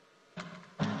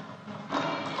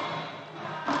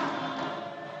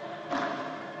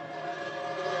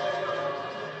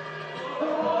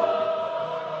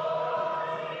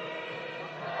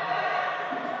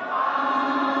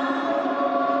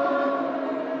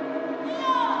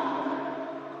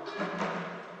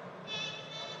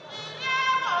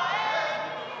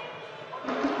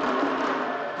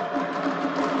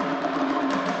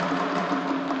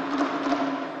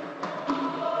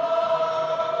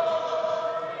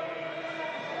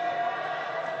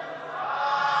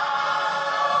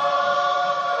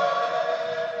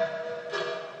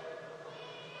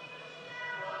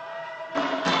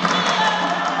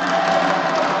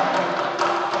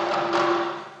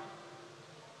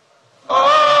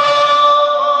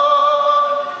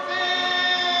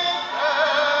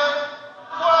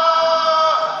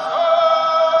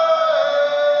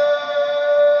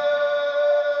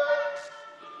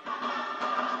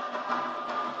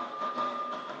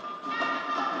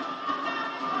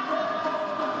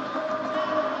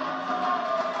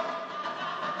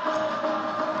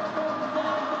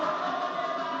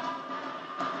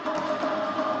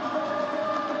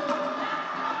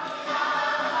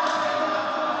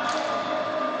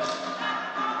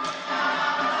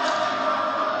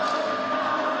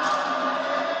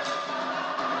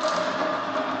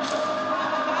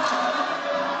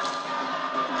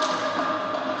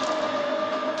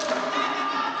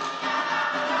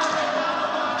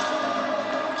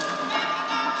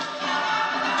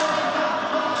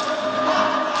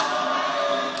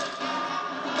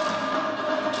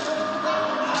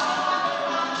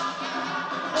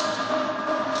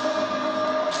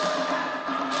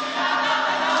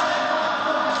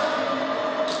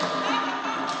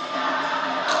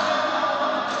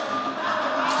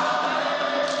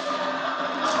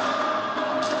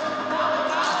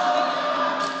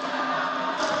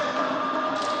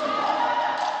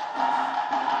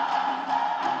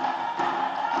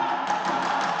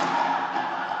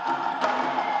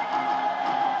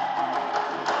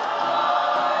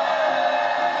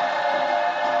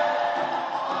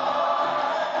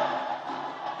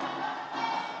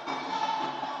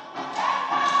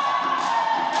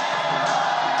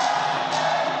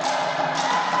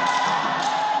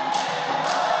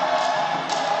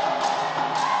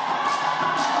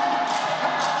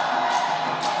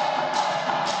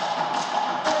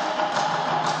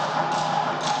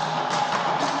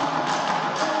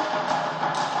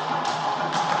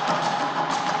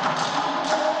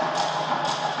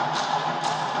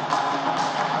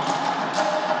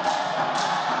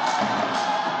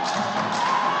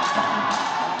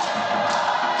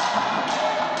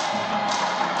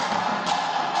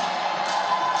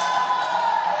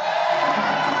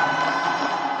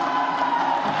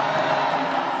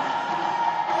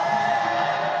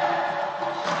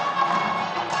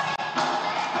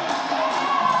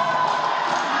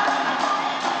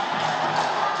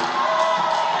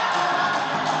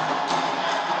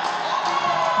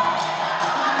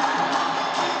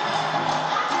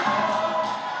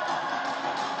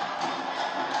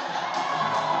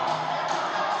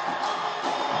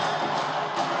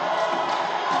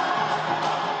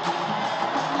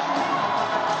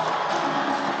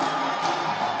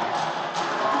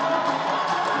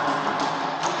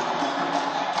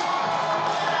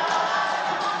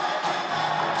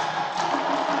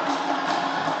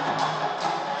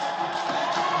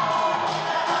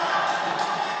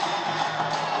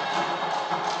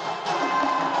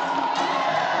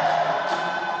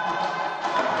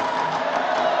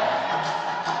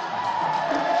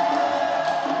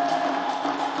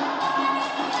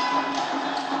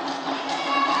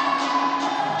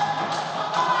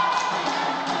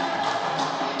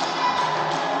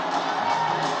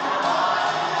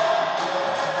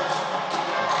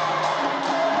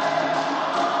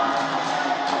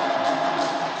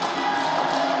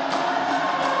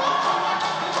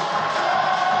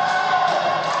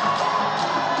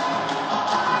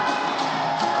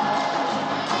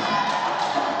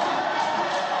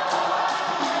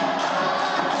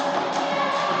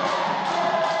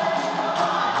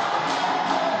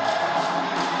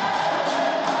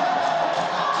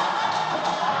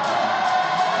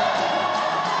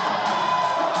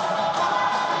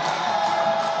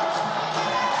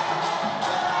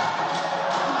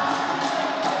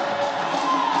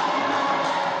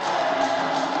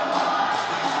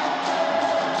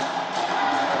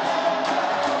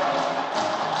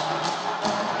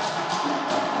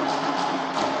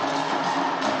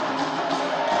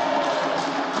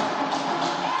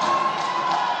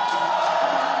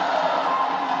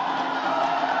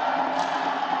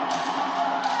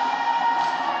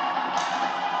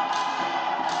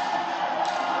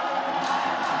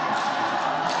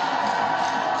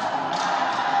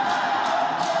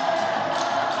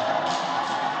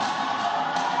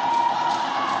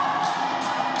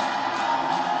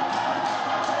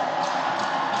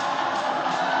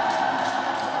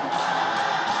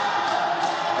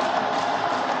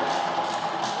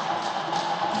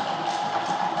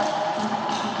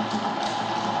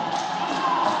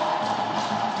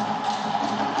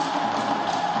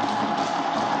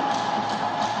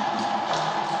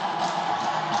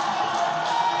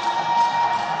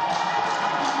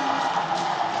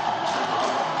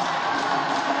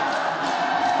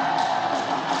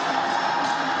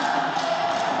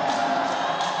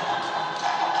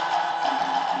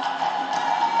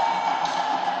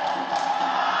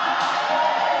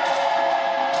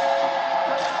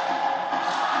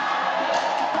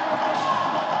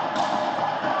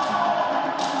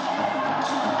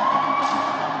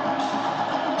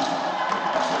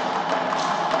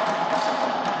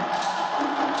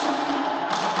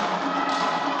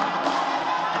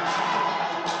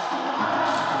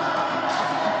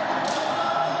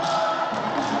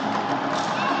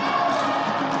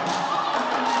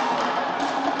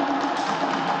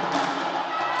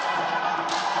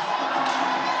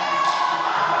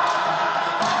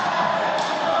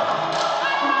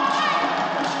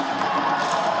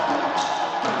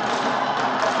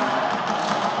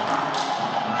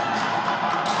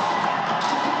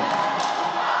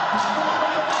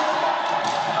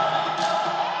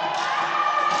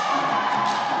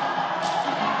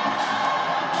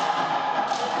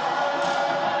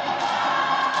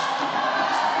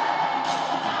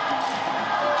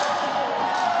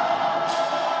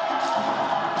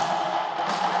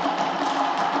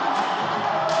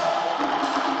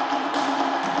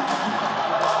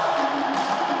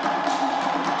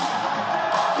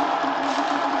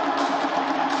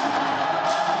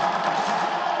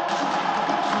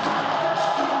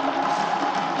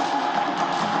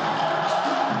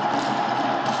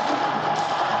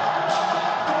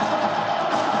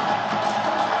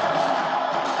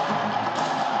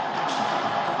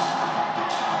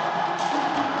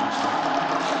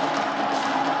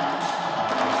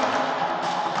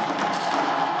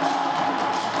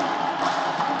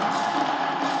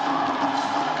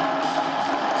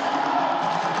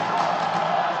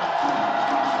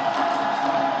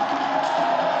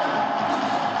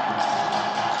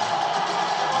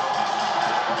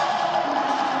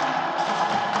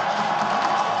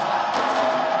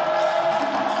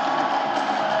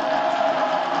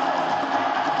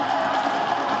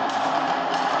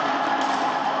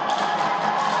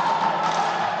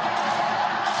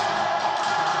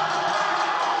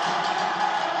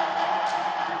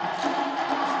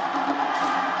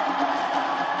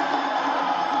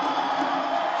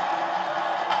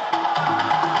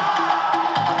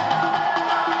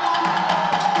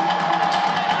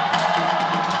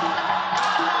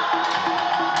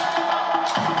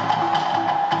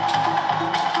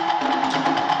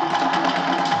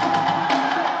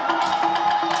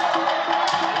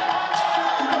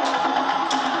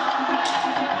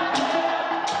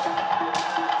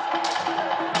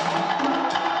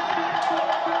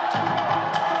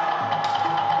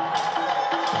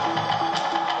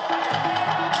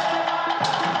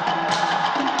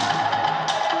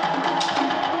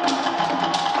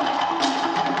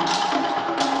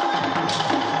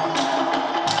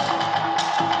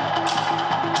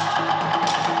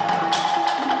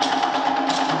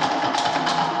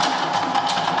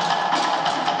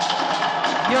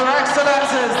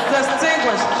 Excellencies,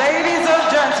 distinguished ladies and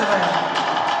gentlemen,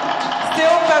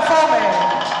 still performing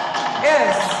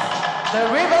is the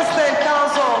River State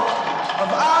Council of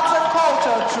Arts and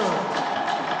Culture Troupe.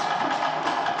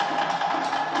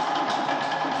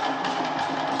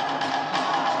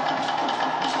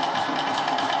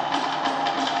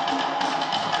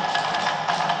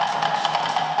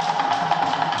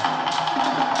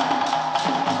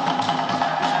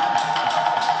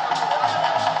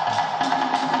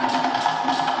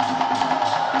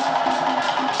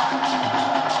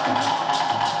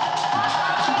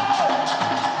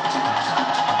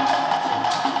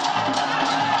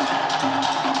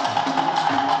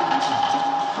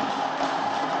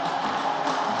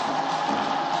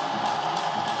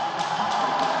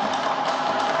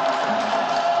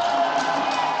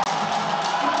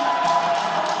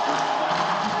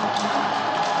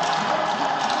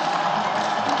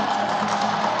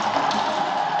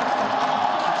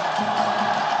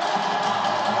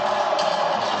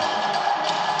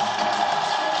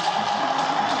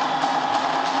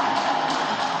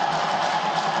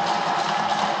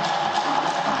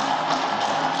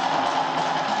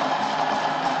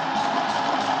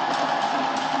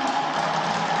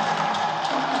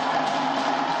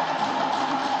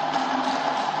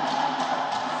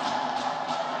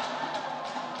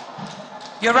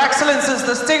 Your Excellencies,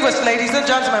 distinguished ladies and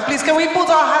gentlemen, please can we put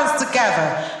our hands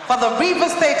together for the River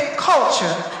State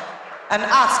Culture and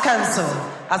Arts Council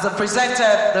as it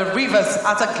presented the Rivers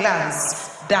at a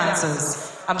Glance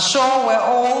dancers. I'm sure we're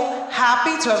all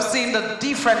happy to have seen the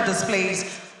different displays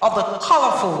of the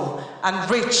colorful and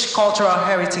rich cultural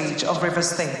heritage of River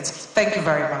State. Thank you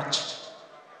very much.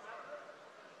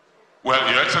 Well,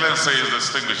 Your Excellencies,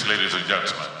 distinguished ladies and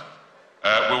gentlemen,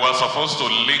 we were supposed to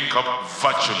link up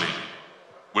virtually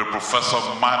with Professor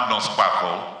Magnus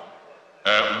Sparkle.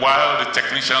 While the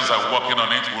technicians are working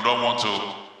on it, we don't want to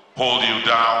hold you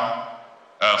down.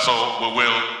 So we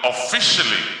will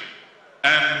officially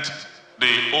end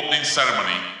the opening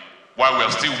ceremony while we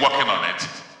are still working on it,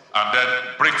 and then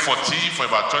break for tea for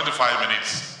about 25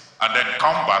 minutes, and then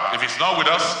come back. If it's not with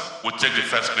us, we'll take the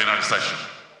first plenary session.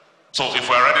 So if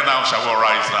we're ready now, shall we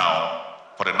rise now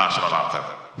for the national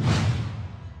anthem?